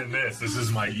in this. This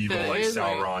is my evil, like,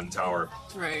 Sauron Tower.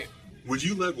 Right. Would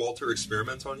you let Walter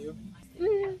experiment on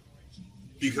you?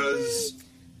 Because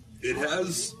it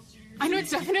has... I know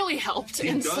it's definitely helped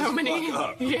in so many... Fuck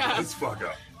up. It does fuck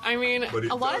up. I mean,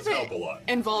 a lot of it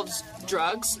involves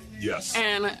drugs. Yes.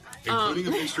 And... including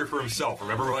a mixture for himself.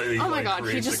 Remember what he my God,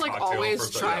 he just, like, always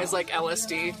tries, like,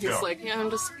 LSD. He's like,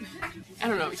 I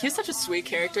don't know. He's such a sweet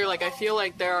character. Like, I feel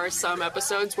like there are some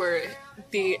episodes where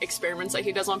the experiments that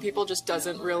he does on people just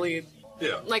doesn't really...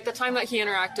 Yeah. Like, the time that he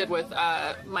interacted with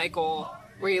Michael,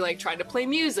 where he, like, tried to play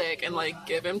music and, like,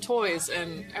 give him toys,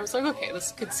 and I was like, okay,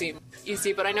 this could seem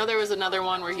easy, but I know there was another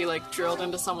one where he, like, drilled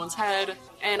into someone's head,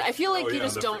 and I feel like you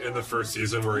just don't... In the first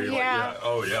season where he,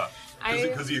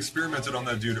 because he experimented on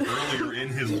that dude earlier in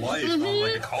his life on,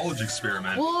 like, a college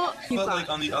experiment. Well, but, like,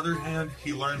 on the other hand,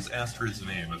 he learns Astrid's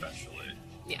name eventually.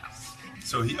 Yeah.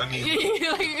 So he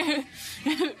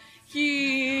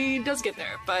does get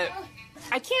there, but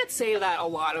I can't say that a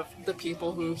lot of the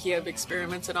people who he have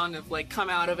experimented on have, like, come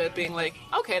out of it being like,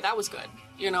 okay, that was good,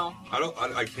 you know?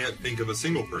 I can't think of a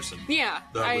single person. Yeah.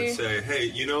 That would say, hey,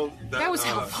 you know, that was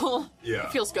helpful. Yeah.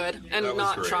 It feels good, and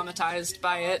not traumatized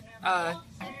by it.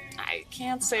 I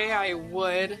can't say I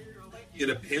would. In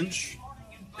a pinch,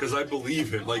 because I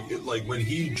believe him. Like when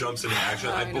he jumps into action,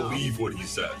 I believe what he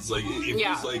says. Like, if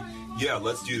he's like, yeah,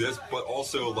 let's do this, but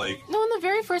also, like... No, in the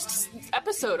very first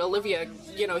episode, Olivia,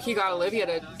 you know, he got Olivia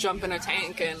to jump in a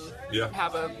tank and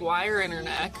have a wire in her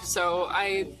neck, so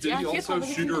Did he also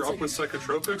shoot her up with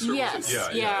psychotropics? Or yes,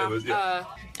 was it?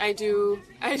 I do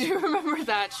remember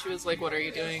that. She was like, what are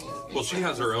you doing? Well, she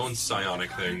has her own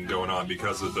psionic thing going on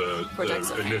because of the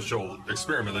initial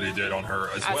experiment that he did on her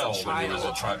as well when he was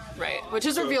a child. Right, which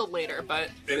is revealed later, but...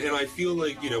 And I feel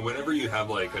like, you know, whenever you have,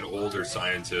 like, an older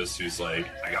scientist who's like,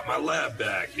 I got my lab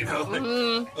back, you know?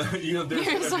 Like, you know,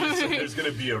 there's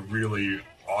going to be a really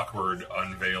awkward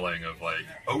unveiling of, like,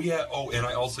 and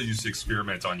I also used to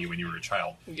experiment on you when you were a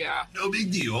child. Yeah. No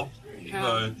big deal.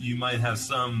 But you might have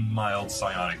some mild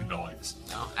psionic abilities.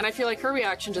 No. And I feel like her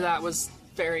reaction to that was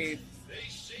very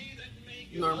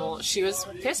normal. She was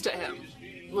pissed at him.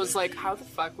 Was like, how the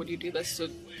fuck would you do this to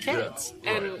kids?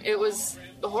 Yeah, right. And it was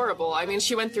horrible. I mean,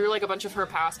 she went through, like, a bunch of her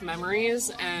past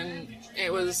memories, and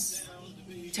it was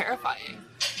terrifying.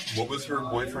 What was her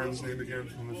boyfriend's name again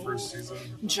from the first season?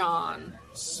 John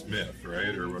Smith,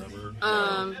 right? Or whatever?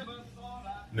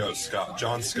 No, Scott.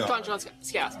 John Scott. John Scott,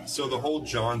 yeah. So the whole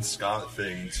John Scott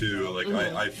thing, too, like,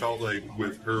 I felt like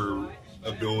with her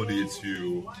ability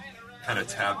to kind of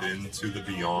tap into the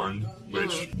beyond,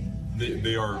 which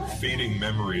they are fading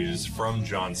memories from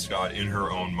John Scott in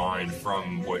her own mind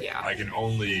from what I can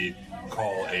only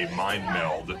call a mind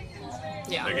meld.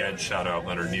 Yeah. Again, shout out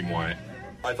Leonard Nimoy.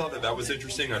 I thought that was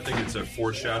interesting. I think it's a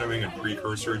foreshadowing and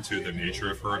precursor to the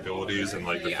nature of her abilities and,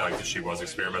 like, the fact that she was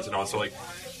experimenting on. So, like,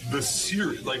 the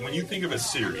series, like, when you think of a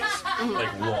series,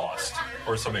 like Lost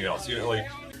or something else, you know, like,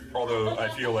 although I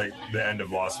feel like the end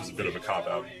of Lost was a bit of a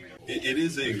cop-out, it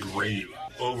is a great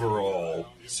overall,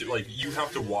 like, you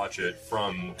have to watch it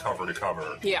from cover to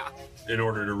cover in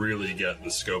order to really get the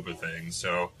scope of things.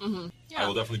 So I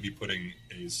will definitely be putting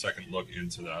a second look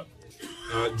into that.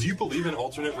 Do you believe in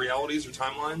alternate realities or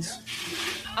timelines?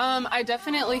 I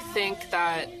definitely think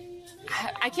that,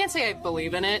 I can't say I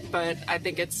believe in it, but I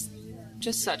think it's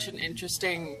just such an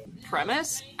interesting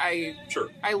premise. I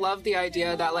love the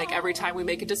idea that, like, every time we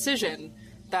make a decision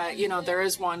that, you know, there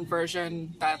is one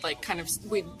version that, like, kind of,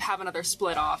 we have another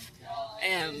split off.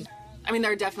 And I mean,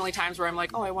 there are definitely times where I'm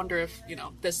like, oh, I wonder if, you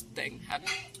know, this thing had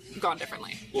gone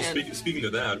differently. Well, speaking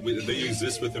of that, they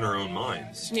exist within our own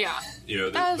minds. Yeah.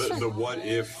 The what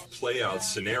if play out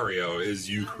scenario is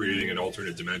you creating an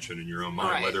alternate dimension in your own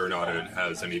mind. Right. Whether or not it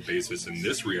has any basis in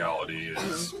this reality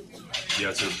is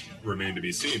yet to remain to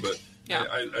be seen. But yeah.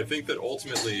 I think that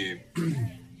ultimately,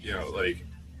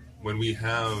 when we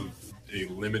have a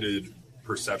limited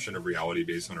perception of reality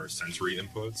based on our sensory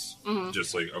inputs,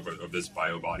 just like of this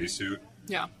bio bodysuit.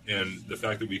 Yeah. And the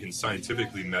fact that we can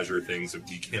scientifically measure things that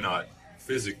we cannot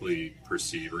physically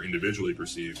perceive or individually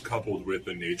perceive, coupled with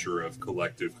the nature of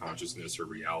collective consciousness or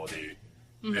reality,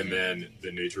 and then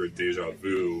the nature of deja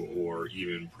vu or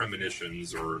even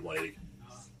premonitions, or like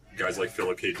guys like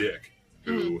Philip K. Dick,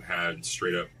 who had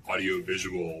straight up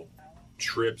audio-visual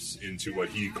trips into what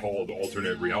he called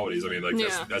alternate realities. I mean,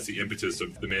 that's the impetus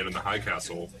of The Man in the High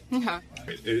Castle. Okay.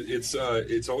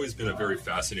 It's always been a very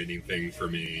fascinating thing for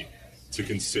me to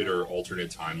consider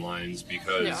alternate timelines,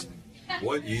 because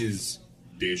what is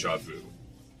deja vu?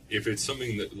 If it's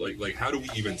something that like how do we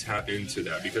even tap into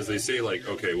that? Because they say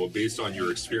okay, well, based on your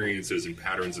experiences and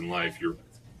patterns in life, you're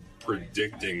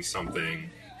predicting something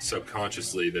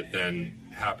subconsciously that then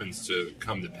happens to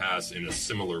come to pass in a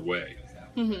similar way.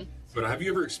 But have you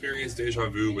ever experienced deja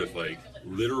vu with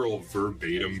literal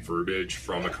verbatim verbiage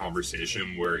from a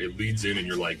conversation where it leads in and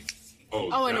you're like,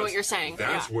 oh, I know what you're saying.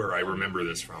 That's where I remember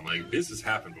this from. This has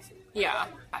happened before. Yeah.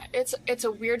 It's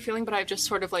a weird feeling, but I've just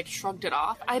sort of shrugged it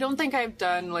off. I don't think I've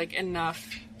done enough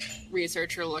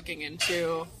research or looking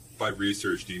into. By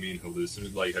research, do you mean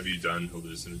have you done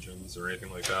hallucinogens or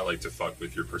anything like that? To fuck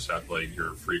with your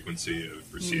your frequency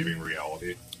of receiving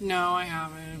reality? No, I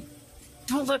haven't.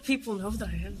 Don't let people know that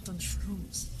I haven't done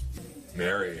shrooms.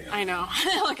 Mary. I know.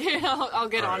 Okay, I'll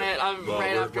get on it. I'm well,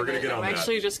 right we're after gonna get on I'm that.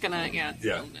 actually just gonna,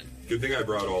 Yeah. Good thing I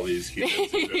brought all these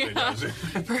keys. Yeah.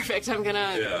 Perfect. I'm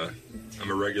gonna... Yeah. I'm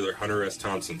a regular Hunter S.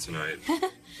 Thompson tonight.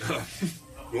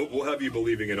 We'll have you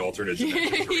believing in alternate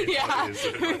dimensions. Yeah.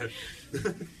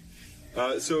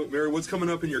 So, Mary, what's coming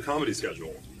up in your comedy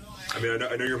schedule? I mean,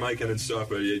 I know you're micing and stuff,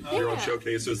 but you're on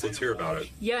showcases. Let's hear about it.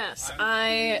 Yes,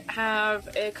 I have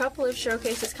a couple of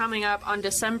showcases coming up. On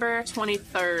December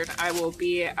 23rd, I will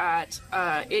be at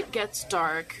It Gets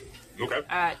Dark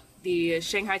at the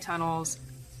Shanghai Tunnels.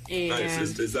 And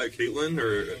nice. Is that Caitlin?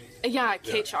 Or? Yeah,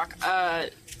 Kate Chalk.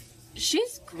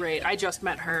 She's great. I just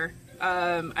met her.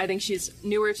 I think she's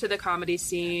newer to the comedy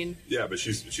scene. Yeah, but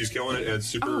she's killing it and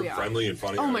super friendly and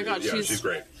funny. Oh my god, she's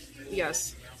great.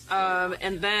 Yes.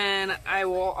 And then I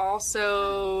will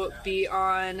also be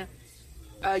on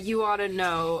You Oughta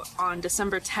Know on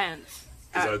December 10th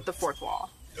at the Fourth Wall.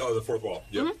 Oh, the Fourth Wall.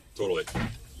 Yep, totally.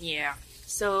 Yeah.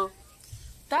 So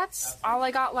that's all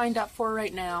I got lined up for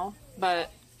right now.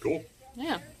 But cool.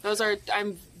 Yeah,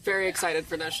 I'm very excited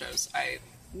for those shows.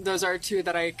 Those are two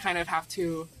that I kind of have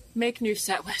to make new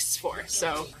set lists for.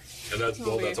 So. And that's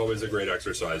always a great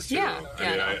exercise too. Yeah,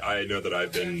 I know that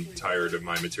I've been tired of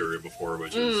my material before,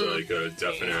 which is a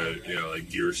definite,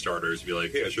 gear starters. Be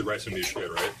like, hey, I should write some new shit,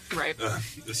 right? Right.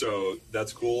 So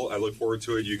that's cool. I look forward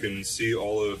to it. You can see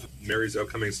all of Mary's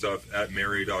upcoming stuff at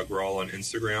Mary.Grall on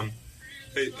Instagram.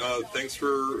 Hey, thanks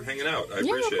for hanging out. I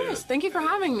appreciate it. Thank you for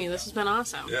having me. This has been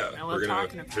awesome. Yeah, I love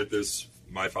talking about it. Hit this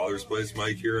My Father's Place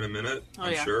mic here in a minute,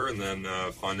 I'm sure, and then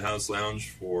Funhouse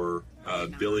Lounge for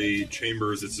Billy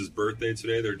Chambers. It's his birthday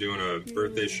today. They're doing a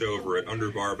birthday show over at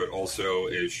Underbar, but also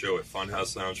a show at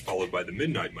Funhouse Lounge, followed by the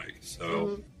Midnight Mic.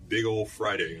 So big old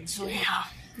Friday in store.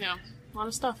 Yeah, a lot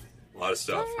of stuff. All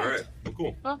right, well,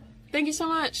 cool. Well, thank you so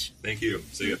much. Thank you.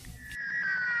 See ya.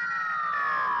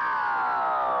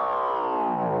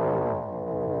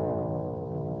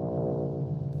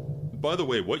 By the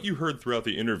way, what you heard throughout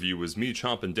the interview was me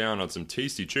chomping down on some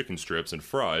tasty chicken strips and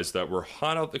fries that were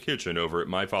hot out the kitchen over at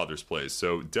My Father's Place,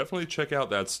 so definitely check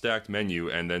out that stacked menu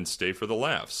and then stay for the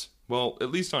laughs. Well, at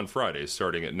least on Fridays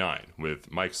starting at 9,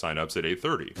 with mic sign-ups at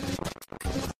 8:30.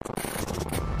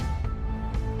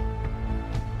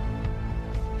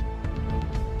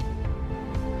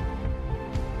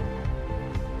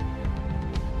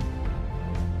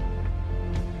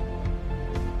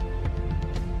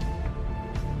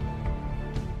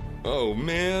 Oh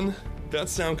man, that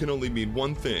sound can only mean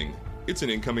one thing. It's an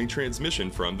incoming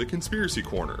transmission from the Conspiracy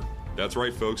Corner. That's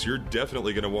right folks, you're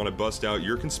definitely going to want to bust out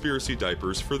your conspiracy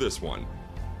diapers for this one.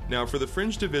 Now, for the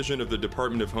Fringe division of the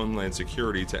Department of Homeland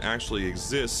Security to actually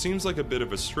exist seems like a bit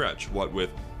of a stretch, what with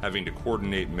having to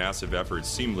coordinate massive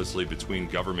efforts seamlessly between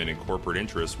government and corporate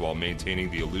interests while maintaining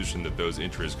the illusion that those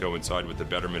interests coincide with the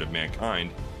betterment of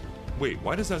mankind. Wait,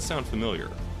 why does that sound familiar?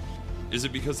 Is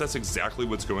it because that's exactly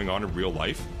what's going on in real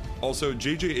life? Also,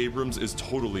 JJ Abrams is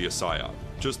totally a psyop.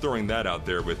 Just throwing that out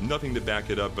there with nothing to back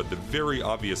it up but the very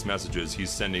obvious messages he's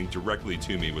sending directly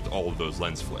to me with all of those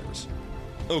lens flares.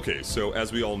 Okay, so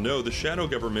as we all know, the shadow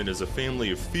government is a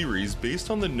family of theories based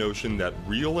on the notion that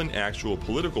real and actual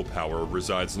political power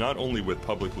resides not only with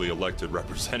publicly elected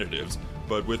representatives,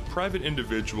 but with private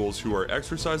individuals who are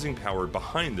exercising power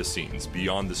behind the scenes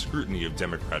beyond the scrutiny of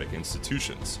democratic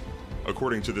institutions.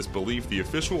 According to this belief, the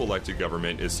official elected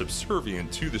government is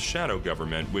subservient to the shadow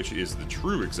government, which is the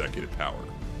true executive power.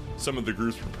 Some of the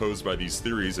groups proposed by these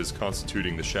theories as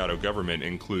constituting the shadow government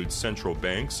include central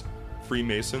banks,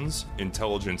 Freemasons,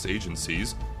 intelligence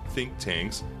agencies, think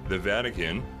tanks, the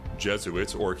Vatican,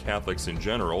 Jesuits or Catholics in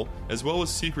general, as well as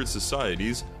secret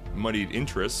societies, moneyed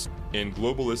interests, and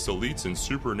globalist elites and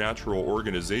supernatural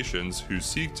organizations who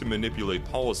seek to manipulate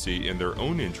policy in their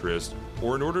own interest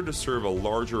or in order to serve a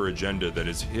larger agenda that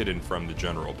is hidden from the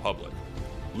general public.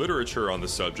 Literature on the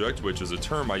subject, which is a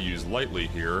term I use lightly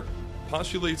here,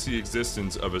 postulates the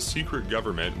existence of a secret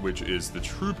government which is the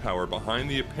true power behind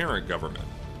the apparent government.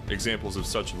 Examples of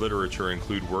such literature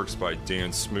include works by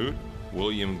Dan Smoot,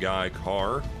 William Guy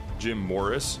Carr, Jim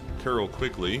Morris, Carol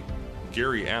Quigley,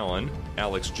 Gary Allen,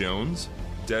 Alex Jones,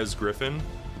 Des Griffin,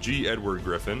 G. Edward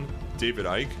Griffin, David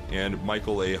Icke, and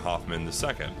Michael A. Hoffman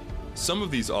II. Some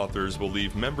of these authors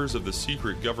believe members of the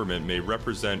secret government may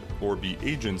represent or be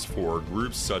agents for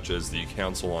groups such as the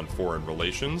Council on Foreign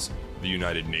Relations, the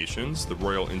United Nations, the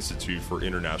Royal Institute for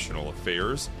International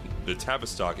Affairs, the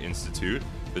Tavistock Institute,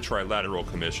 the Trilateral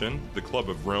Commission, the Club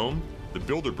of Rome, the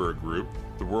Bilderberg Group,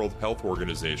 the World Health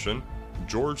Organization,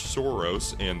 George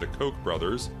Soros and the Koch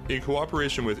brothers, in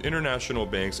cooperation with international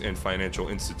banks and financial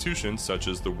institutions such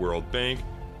as the World Bank,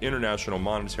 International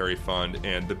Monetary Fund,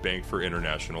 and the Bank for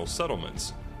International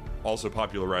Settlements. Also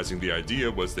popularizing the idea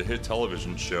was the hit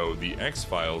television show The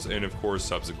X-Files and of course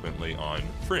subsequently on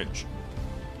Fringe.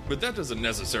 But that doesn't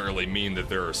necessarily mean that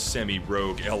there are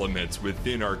semi-rogue elements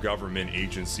within our government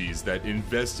agencies that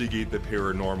investigate the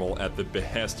paranormal at the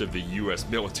behest of the U.S.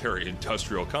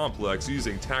 military-industrial complex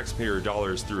using taxpayer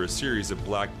dollars through a series of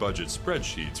black-budget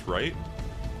spreadsheets, right?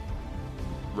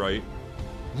 Right?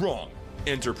 Wrong.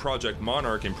 Enter Project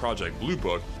Monarch and Project Blue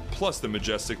Book, plus the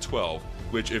Majestic 12,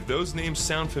 which if those names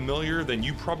sound familiar, then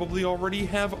you probably already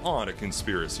have on a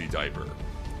conspiracy diaper.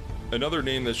 Another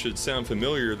name that should sound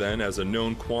familiar then as a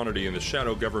known quantity in the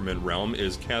shadow government realm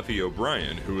is Cathy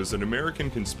O'Brien, who is an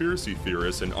American conspiracy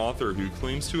theorist and author who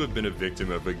claims to have been a victim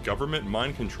of a government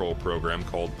mind control program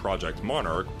called Project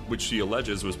Monarch, which she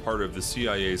alleges was part of the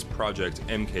CIA's Project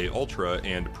MK Ultra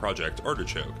and Project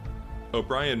Artichoke.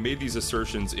 O'Brien made these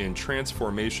assertions in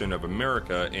Transformation of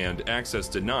America and Access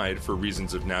Denied for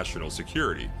Reasons of National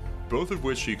Security, both of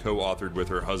which she co-authored with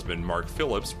her husband Mark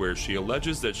Phillips, where she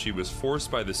alleges that she was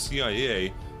forced by the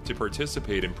CIA to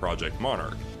participate in Project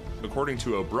Monarch. According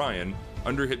to O'Brien,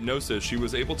 under hypnosis she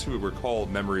was able to recall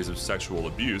memories of sexual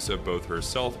abuse of both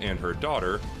herself and her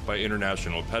daughter by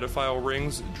international pedophile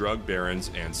rings, drug barons,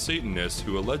 and Satanists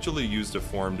who allegedly used a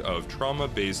form of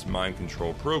trauma-based mind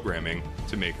control programming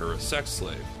to make her a sex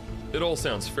slave. It all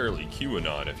sounds fairly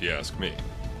QAnon if you ask me,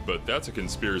 but that's a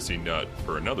conspiracy nut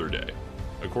for another day.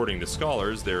 According to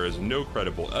scholars, there is no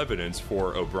credible evidence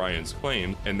for O'Brien's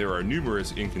claim, and there are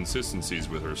numerous inconsistencies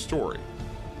with her story,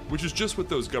 which is just what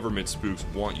those government spooks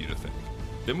want you to think.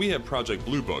 Then we have Project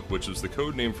Blue Book, which was the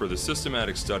code name for the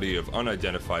systematic study of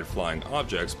unidentified flying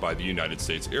objects by the United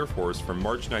States Air Force from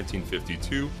March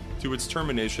 1952 to its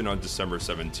termination on December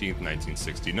 17,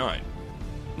 1969.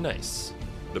 Nice.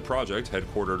 The project,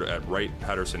 headquartered at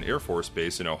Wright-Patterson Air Force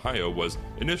Base in Ohio, was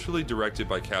initially directed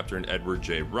by Captain Edward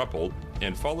J. Ruppelt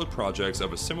and followed projects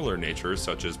of a similar nature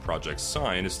such as Project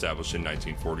Sign, established in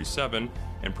 1947,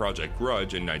 and Project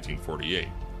Grudge in 1948.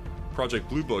 Project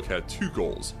Blue Book had two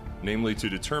goals, namely to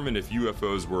determine if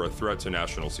UFOs were a threat to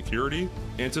national security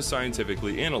and to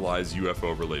scientifically analyze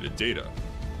UFO-related data.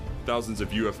 Thousands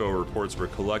of UFO reports were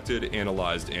collected,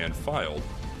 analyzed, and filed,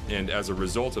 and as a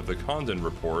result of the Condon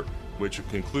Report, which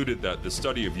concluded that the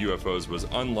study of UFOs was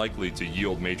unlikely to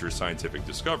yield major scientific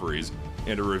discoveries,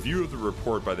 and a review of the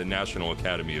report by the National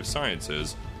Academy of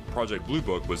Sciences, Project Blue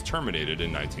Book was terminated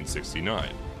in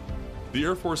 1969. The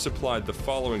Air Force supplied the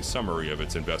following summary of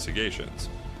its investigations.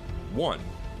 1.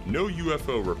 No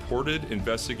UFO reported,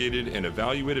 investigated, and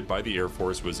evaluated by the Air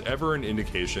Force was ever an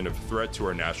indication of threat to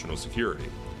our national security.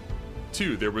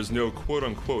 2. There was no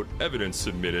quote-unquote evidence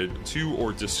submitted to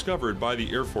or discovered by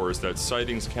the Air Force that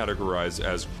sightings categorized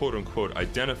as quote-unquote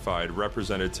identified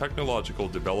represented technological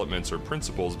developments or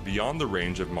principles beyond the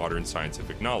range of modern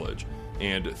scientific knowledge.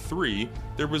 and 3,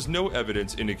 there was no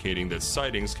evidence indicating that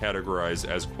sightings categorized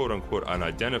as quote-unquote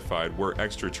unidentified were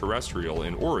extraterrestrial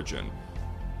in origin.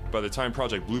 By the time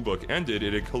Project Blue Book ended,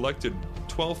 it had collected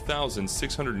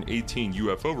 12,618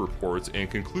 UFO reports and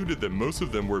concluded that most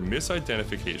of them were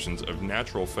misidentifications of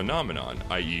natural phenomenon,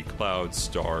 i.e. clouds,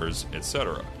 stars,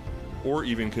 etc., or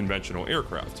even conventional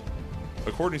aircraft.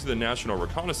 According to the National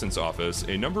Reconnaissance Office,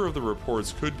 a number of the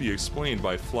reports could be explained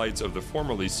by flights of the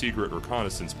formerly secret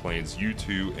reconnaissance planes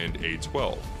U-2 and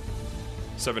A-12.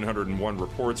 701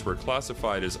 reports were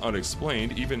classified as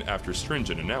unexplained even after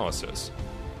stringent analysis.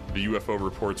 The UFO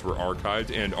reports were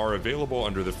archived and are available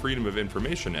under the Freedom of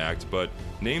Information Act, but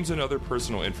names and other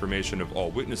personal information of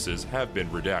all witnesses have been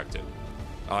redacted.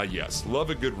 Ah yes, love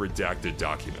a good redacted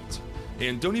document.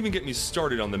 And don't even get me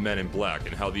started on the Men in Black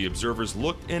and how the observers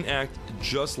look and act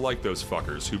just like those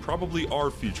fuckers, who probably are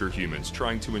future humans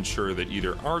trying to ensure that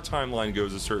either our timeline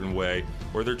goes a certain way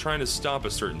or they're trying to stop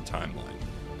a certain timeline.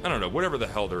 I don't know, whatever the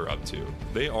hell they're up to.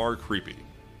 They are creepy.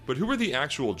 But who are the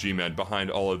actual G-men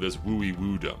behind all of this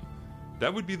wooey-woodom?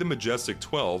 That would be the Majestic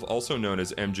 12, also known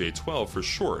as MJ-12 for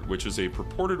short, which is a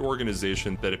purported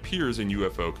organization that appears in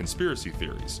UFO conspiracy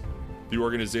theories. The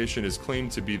organization is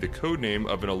claimed to be the codename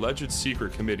of an alleged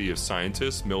secret committee of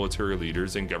scientists, military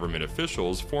leaders, and government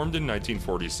officials formed in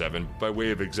 1947 by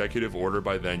way of executive order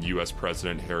by then U.S.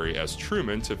 President Harry S.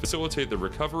 Truman to facilitate the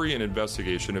recovery and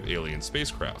investigation of alien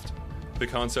spacecraft. The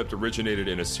concept originated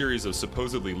in a series of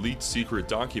supposedly leaked secret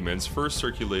documents first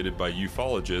circulated by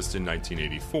ufologists in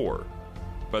 1984.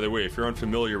 By the way, if you're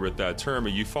unfamiliar with that term, a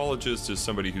ufologist is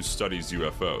somebody who studies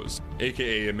UFOs,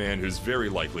 aka a man who's very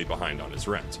likely behind on his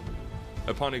rent.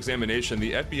 Upon examination,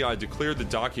 the FBI declared the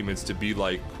documents to be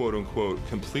like, quote-unquote,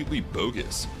 completely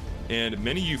bogus, and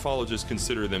many ufologists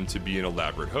consider them to be an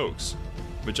elaborate hoax.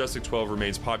 Majestic 12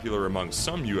 remains popular among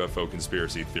some UFO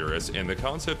conspiracy theorists, and the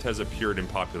concept has appeared in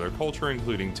popular culture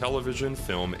including television,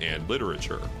 film, and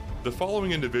literature. The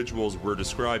following individuals were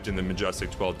described in the Majestic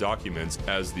 12 documents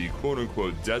as the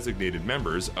quote-unquote designated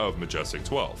members of Majestic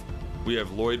 12. We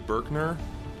have Lloyd Berkner,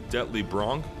 Detley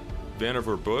Bronk,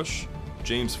 Vannevar Bush,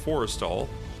 James Forrestal,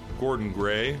 Gordon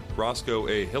Gray, Roscoe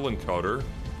A. Hillenkotter,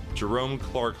 Jerome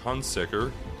Clark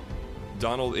Hunsaker,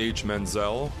 Donald H.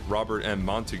 Menzel, Robert M.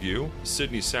 Montague,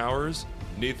 Sidney Sowers,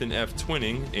 Nathan F.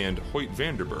 Twining, and Hoyt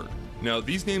Vanderberg. Now,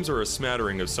 these names are a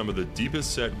smattering of some of the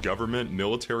deepest set government,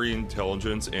 military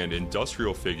intelligence, and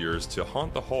industrial figures to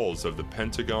haunt the halls of the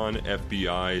Pentagon,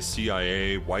 FBI,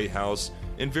 CIA, White House,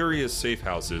 and various safe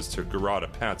houses to garrote a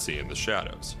patsy in the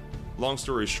shadows. Long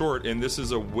story short, and this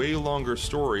is a way longer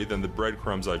story than the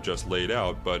breadcrumbs I've just laid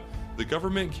out, but the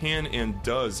government can and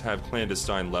does have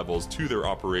clandestine levels to their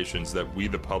operations that we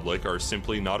the public are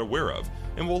simply not aware of,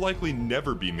 and will likely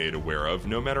never be made aware of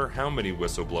no matter how many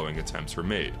whistleblowing attempts are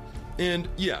made. And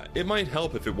yeah, it might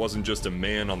help if it wasn't just a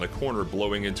man on the corner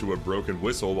blowing into a broken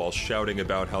whistle while shouting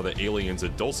about how the aliens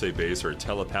at Dulce Base are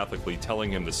telepathically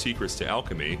telling him the secrets to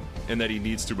alchemy, and that he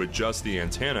needs to adjust the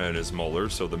antenna in his molar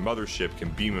so the mothership can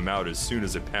beam him out as soon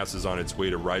as it passes on its way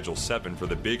to Rigel 7 for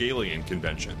the big alien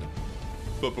convention.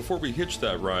 But before we hitch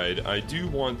that ride, I do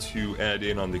want to add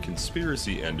in on the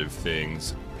conspiracy end of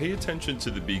things. Pay attention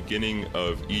to the beginning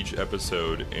of each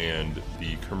episode and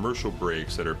the commercial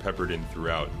breaks that are peppered in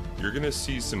throughout. You're going to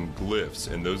see some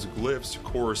glyphs, and those glyphs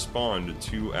correspond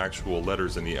to actual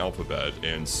letters in the alphabet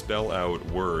and spell out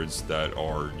words that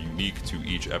are unique to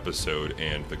each episode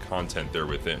and the content there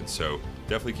within. So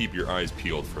definitely keep your eyes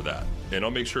peeled for that. And I'll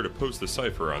make sure to post the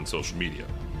cipher on social media.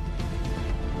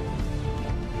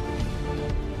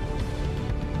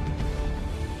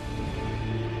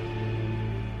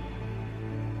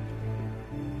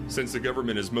 Since the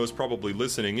government is most probably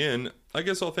listening in, I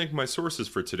guess I'll thank my sources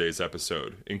for today's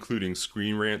episode, including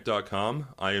ScreenRant.com,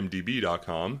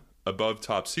 IMDb.com,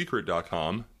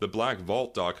 AboveTopSecret.com,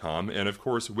 TheBlackVault.com, and of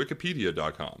course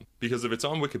Wikipedia.com. Because if it's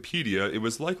on Wikipedia, it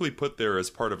was likely put there as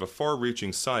part of a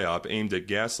far-reaching psyop aimed at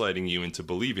gaslighting you into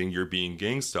believing you're being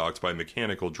gang-stalked by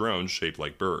mechanical drones shaped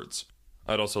like birds.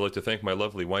 I'd also like to thank my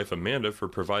lovely wife Amanda for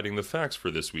providing the facts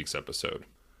for this week's episode.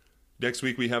 Next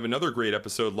week, we have another great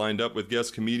episode lined up with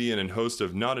guest comedian and host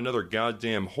of Not Another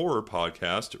Goddamn Horror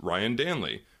podcast, Ryan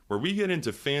Danley, where we get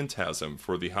into Phantasm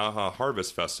for the Haha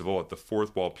Harvest Festival at the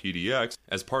Fourth Wall PDX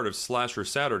as part of Slasher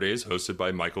Saturdays hosted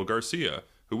by Michael Garcia,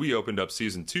 who we opened up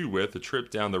Season 2 with a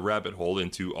trip down the rabbit hole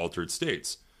into altered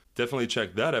states. Definitely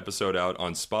check that episode out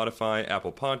on Spotify,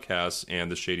 Apple Podcasts,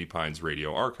 and the Shady Pines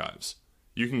Radio Archives.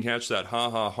 You can catch that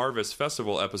Haha Harvest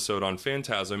Festival episode on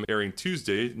Phantasm airing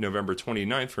Tuesday, November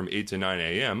 29th from 8 to 9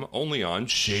 a.m. only on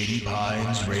Shady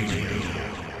Pines Radio.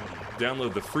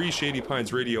 Download the free Shady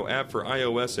Pines Radio app for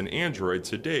iOS and Android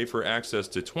today for access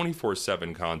to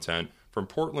 24/7 content from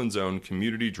Portland's own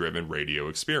community-driven radio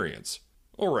experience.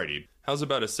 Alrighty, how's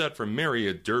about a set from Mary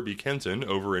at Derby Kenton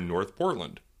over in North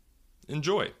Portland?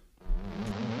 Enjoy.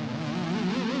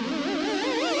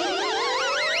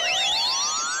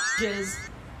 Jizz.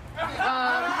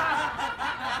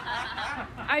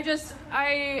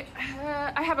 I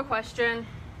have a question,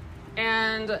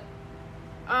 and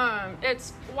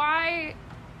it's why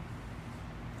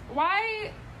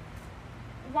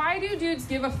do dudes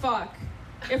give a fuck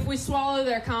if we swallow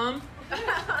their cum?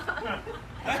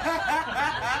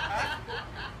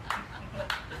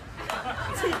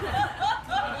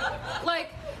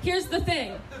 Like, here's the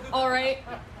thing, all right?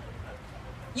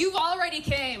 You've already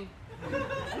came.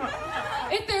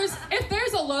 If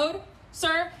there's a load,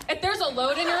 sir, if there's a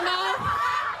load in your mouth,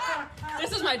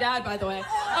 this is my dad, by the way.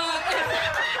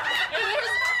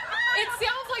 It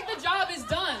sounds like the job is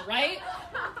done, right?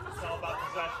 It's all about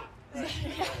possession.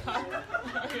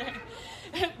 Yeah. Okay.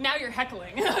 Now you're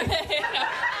heckling. Okay.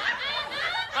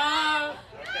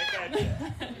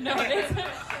 No,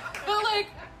 but like,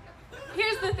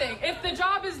 here's the thing. If the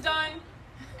job is done,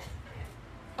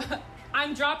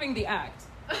 I'm dropping the act.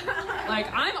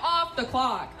 Like, I'm off the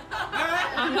clock.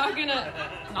 I'm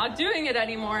not doing it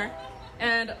anymore.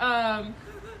 And,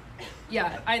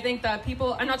 yeah, I think that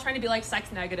people, I'm not trying to be like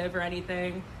sex negative or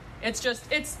anything. It's just,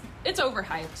 it's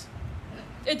overhyped.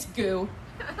 It's goo.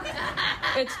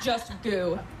 It's just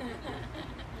goo.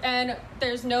 And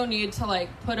there's no need to like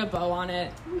put a bow on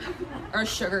it or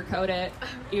sugarcoat it,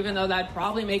 even though that'd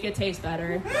probably make it taste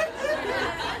better.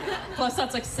 Plus,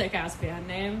 that's like sick ass band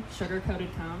name, Sugar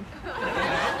Coated Cum.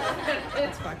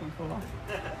 It's fucking cool.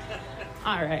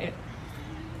 All right.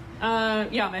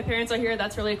 Yeah, my parents are here.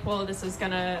 That's really cool. This is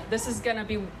gonna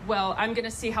be, well, I'm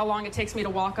gonna see how long it takes me to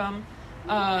walk them.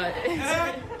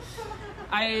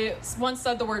 I once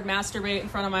said the word masturbate in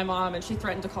front of my mom, and she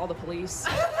threatened to call the police.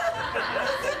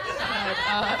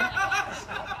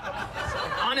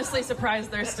 Honestly surprised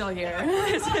they're still here.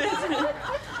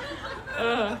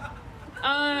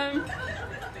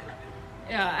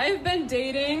 Yeah, I've been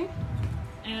dating,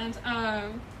 and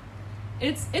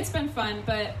it's been fun,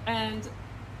 and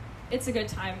it's a good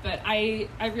time, but I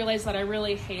realize that I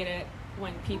really hate it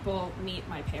when people meet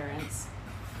my parents.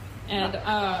 And the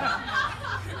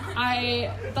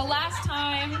last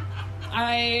time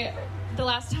I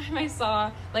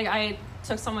saw, like, I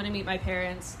took someone to meet my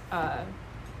parents,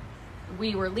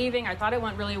 we were leaving. I thought it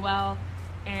went really well,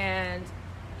 and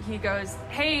he goes,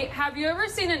 "Hey, have you ever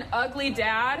seen an ugly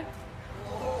dad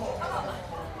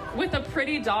with a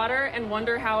pretty daughter and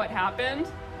wonder how it happened?"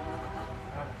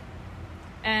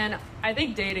 And I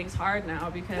think dating's hard now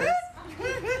because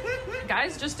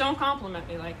guys just don't compliment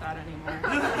me like that anymore.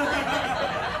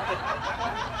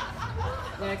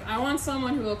 Like, I want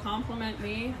someone who will compliment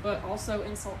me, but also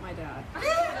insult my dad.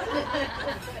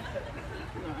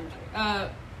 No, I'm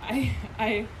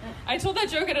joking. I told that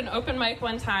joke at an open mic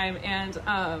one time, and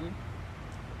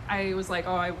I was like,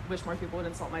 "Oh, I wish more people would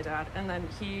insult my dad." And then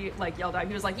he like yelled out,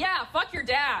 he was like, "Yeah, fuck your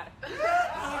dad."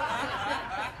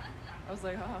 I was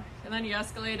like, "Oh." And then he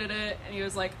escalated it, and he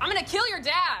was like, "I'm gonna kill your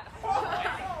dad."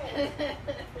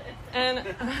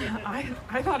 And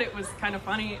I thought it was kind of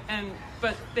funny,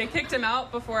 but they kicked him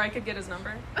out before I could get his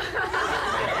number.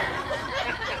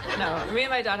 No, me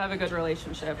and my dad have a good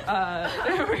relationship.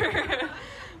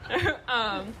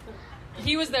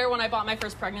 He was there when I bought my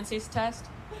first pregnancy test.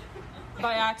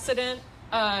 By accident,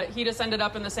 he just ended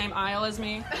up in the same aisle as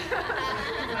me.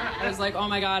 I was like, "Oh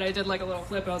my God," I did like a little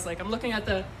flip. I was like, "I'm looking at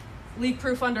the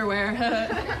leak-proof underwear."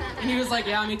 And he was like,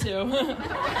 "Yeah, me too."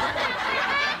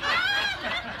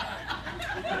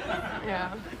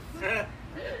 Yeah.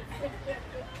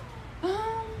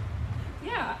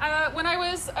 When I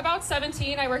was about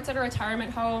 17, I worked at a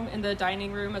retirement home in the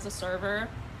dining room as a server,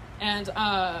 and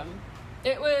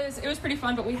it was pretty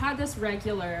fun. But we had this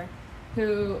regular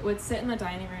who would sit in the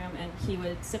dining room, and he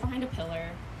would sit behind a pillar,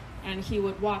 and he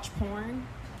would watch porn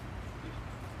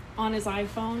on his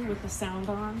iPhone with the sound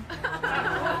on.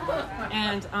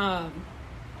 And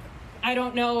I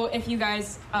don't know if you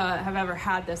guys have ever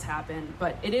had this happen,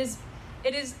 but it is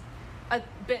a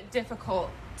bit difficult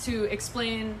to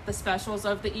explain the specials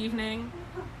of the evening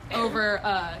over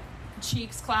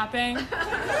cheeks clapping.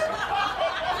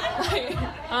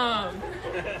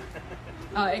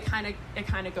 Like, it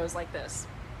kind of goes like this.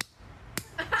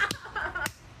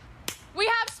 "We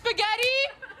have spaghetti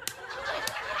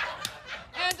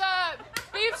and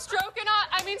beef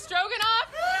stroganoff."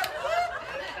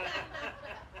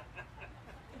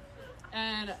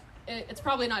 And it's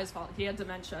probably not his fault. He had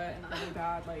dementia and really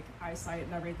bad like eyesight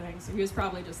and everything, so he was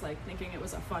probably just like thinking it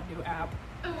was a fun new app.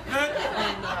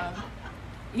 And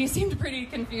he seemed pretty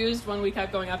confused when we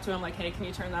kept going up to him like, hey, can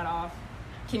you turn that off?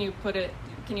 Can you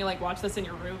like watch this in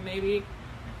your room maybe?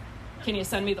 Can you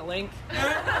send me the link?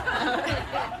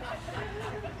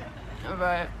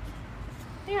 But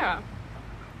yeah.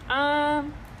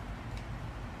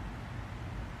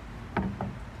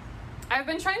 I've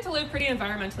been trying to live pretty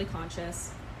environmentally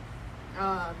conscious.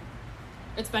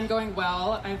 It's been going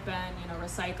well. I've been,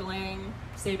 recycling,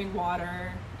 saving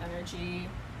water, energy,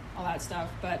 all that stuff.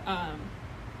 But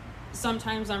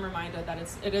sometimes I'm reminded that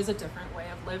it is a different way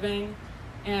of living,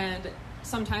 and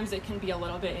sometimes it can be a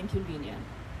little bit inconvenient.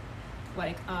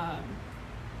 Like,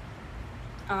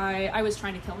 I was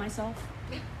trying to kill myself,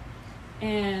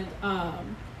 and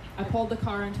I pulled the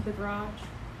car into the garage,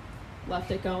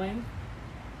 left it going,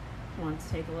 wanted to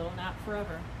take a little nap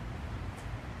forever.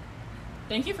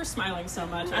 Thank you for smiling so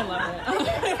much. I love it.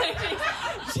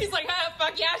 She's like,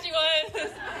 fuck yeah, she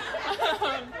was.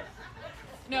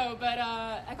 No, but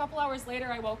a couple hours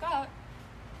later, I woke up,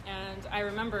 and I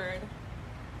remembered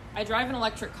I drive an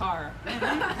electric car.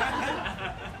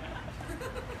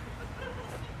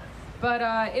 But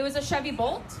it was a Chevy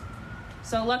Bolt.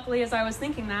 So luckily, as I was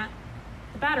thinking that,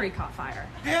 the battery caught fire.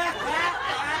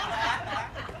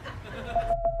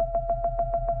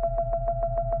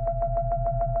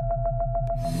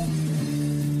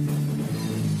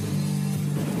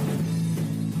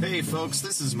 Hey folks,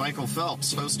 this is Michael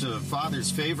Phelps, host of Father's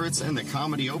Favorites and the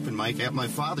Comedy Open Mic at my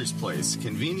father's place,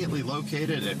 conveniently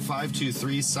located at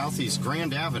 523 Southeast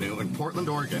Grand Avenue in Portland,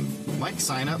 Oregon. Mic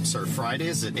sign-ups are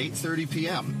Fridays at 8:30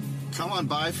 p.m. Come on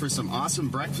by for some awesome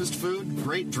breakfast food,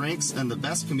 great drinks, and the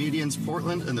best comedians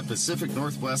Portland and the Pacific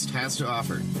Northwest has to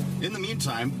offer. In the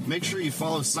meantime, make sure you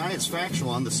follow Science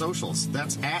Factual on the socials.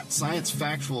 That's at Science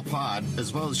Factual Pod,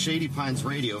 as well as Shady Pines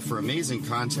Radio for amazing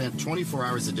content 24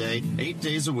 hours a day, 8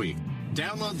 days a week.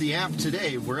 Download the app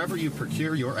today wherever you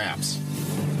procure your apps.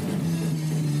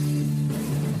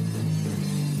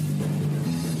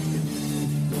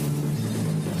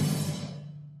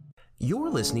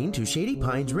 You're listening to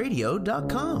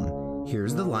ShadyPinesRadio.com.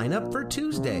 Here's the lineup for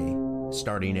Tuesday.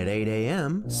 Starting at 8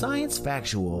 a.m., Science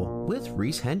Factual with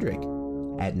Reese Hendrick.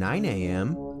 At 9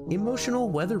 a.m., Emotional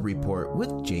Weather Report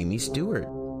with Jamie Stewart.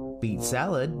 Beet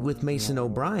Salad with Mason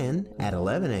O'Brien at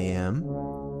 11 a.m.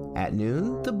 At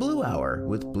noon, The Blue Hour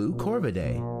with Blue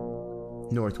Corvidae.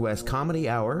 Northwest Comedy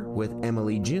Hour with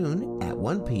Emily June at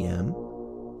 1 p.m.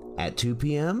 At 2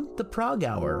 p.m., The Prague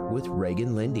Hour with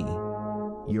Reagan Lindy.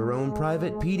 Your Own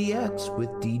Private PDX with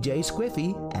DJ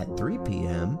Squiffy at 3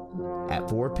 p.m. At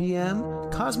 4 p.m.,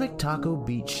 Cosmic Taco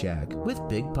Beach Shack with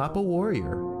Big Papa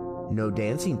Warrior. No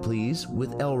Dancing Please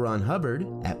with L. Ron Hubbard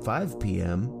at 5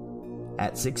 p.m.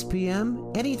 At 6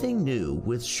 p.m., Anything New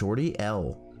with Shorty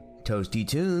L. Toasty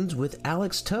Tunes with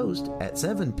Alex Toast at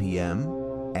 7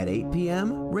 p.m. At 8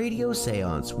 p.m., Radio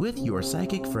Seance with Your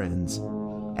Psychic Friends.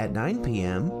 At 9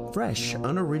 p.m., Fresh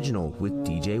Unoriginal with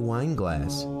DJ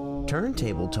Wineglass.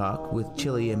 Turntable Talk with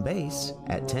Chili and Bass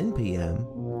at 10 p.m.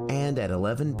 And at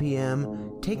 11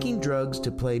 p.m., Taking Drugs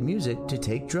to Play Music to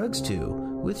Take Drugs to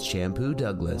with Shampoo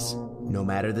Douglas. No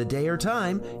matter the day or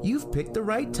time, you've picked the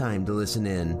right time to listen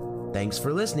in. Thanks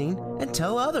for listening, and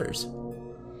tell others.